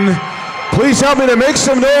 Oregon, please help me to make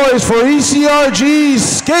some noise for ECRG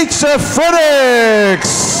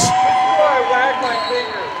Skatesophrenics.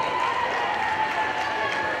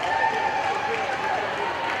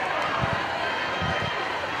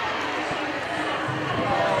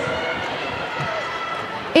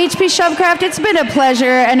 HP Shovecraft, it's been a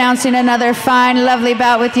pleasure announcing another fine, lovely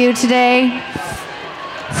bout with you today.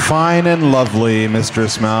 Fine and lovely,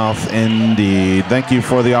 Mistress Mouth, indeed. Thank you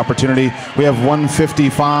for the opportunity. We have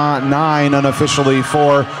 1:59 unofficially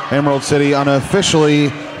for Emerald City,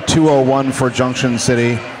 unofficially 2:01 for Junction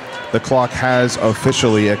City. The clock has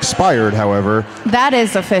officially expired, however. That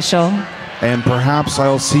is official. And perhaps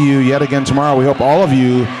I'll see you yet again tomorrow. We hope all of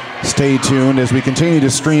you stay tuned as we continue to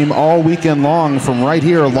stream all weekend long from right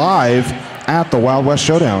here live at the Wild West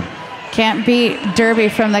Showdown. Can't beat Derby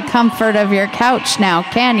from the comfort of your couch now,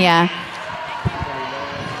 can ya?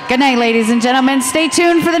 Good night, ladies and gentlemen. Stay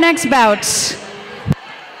tuned for the next bout.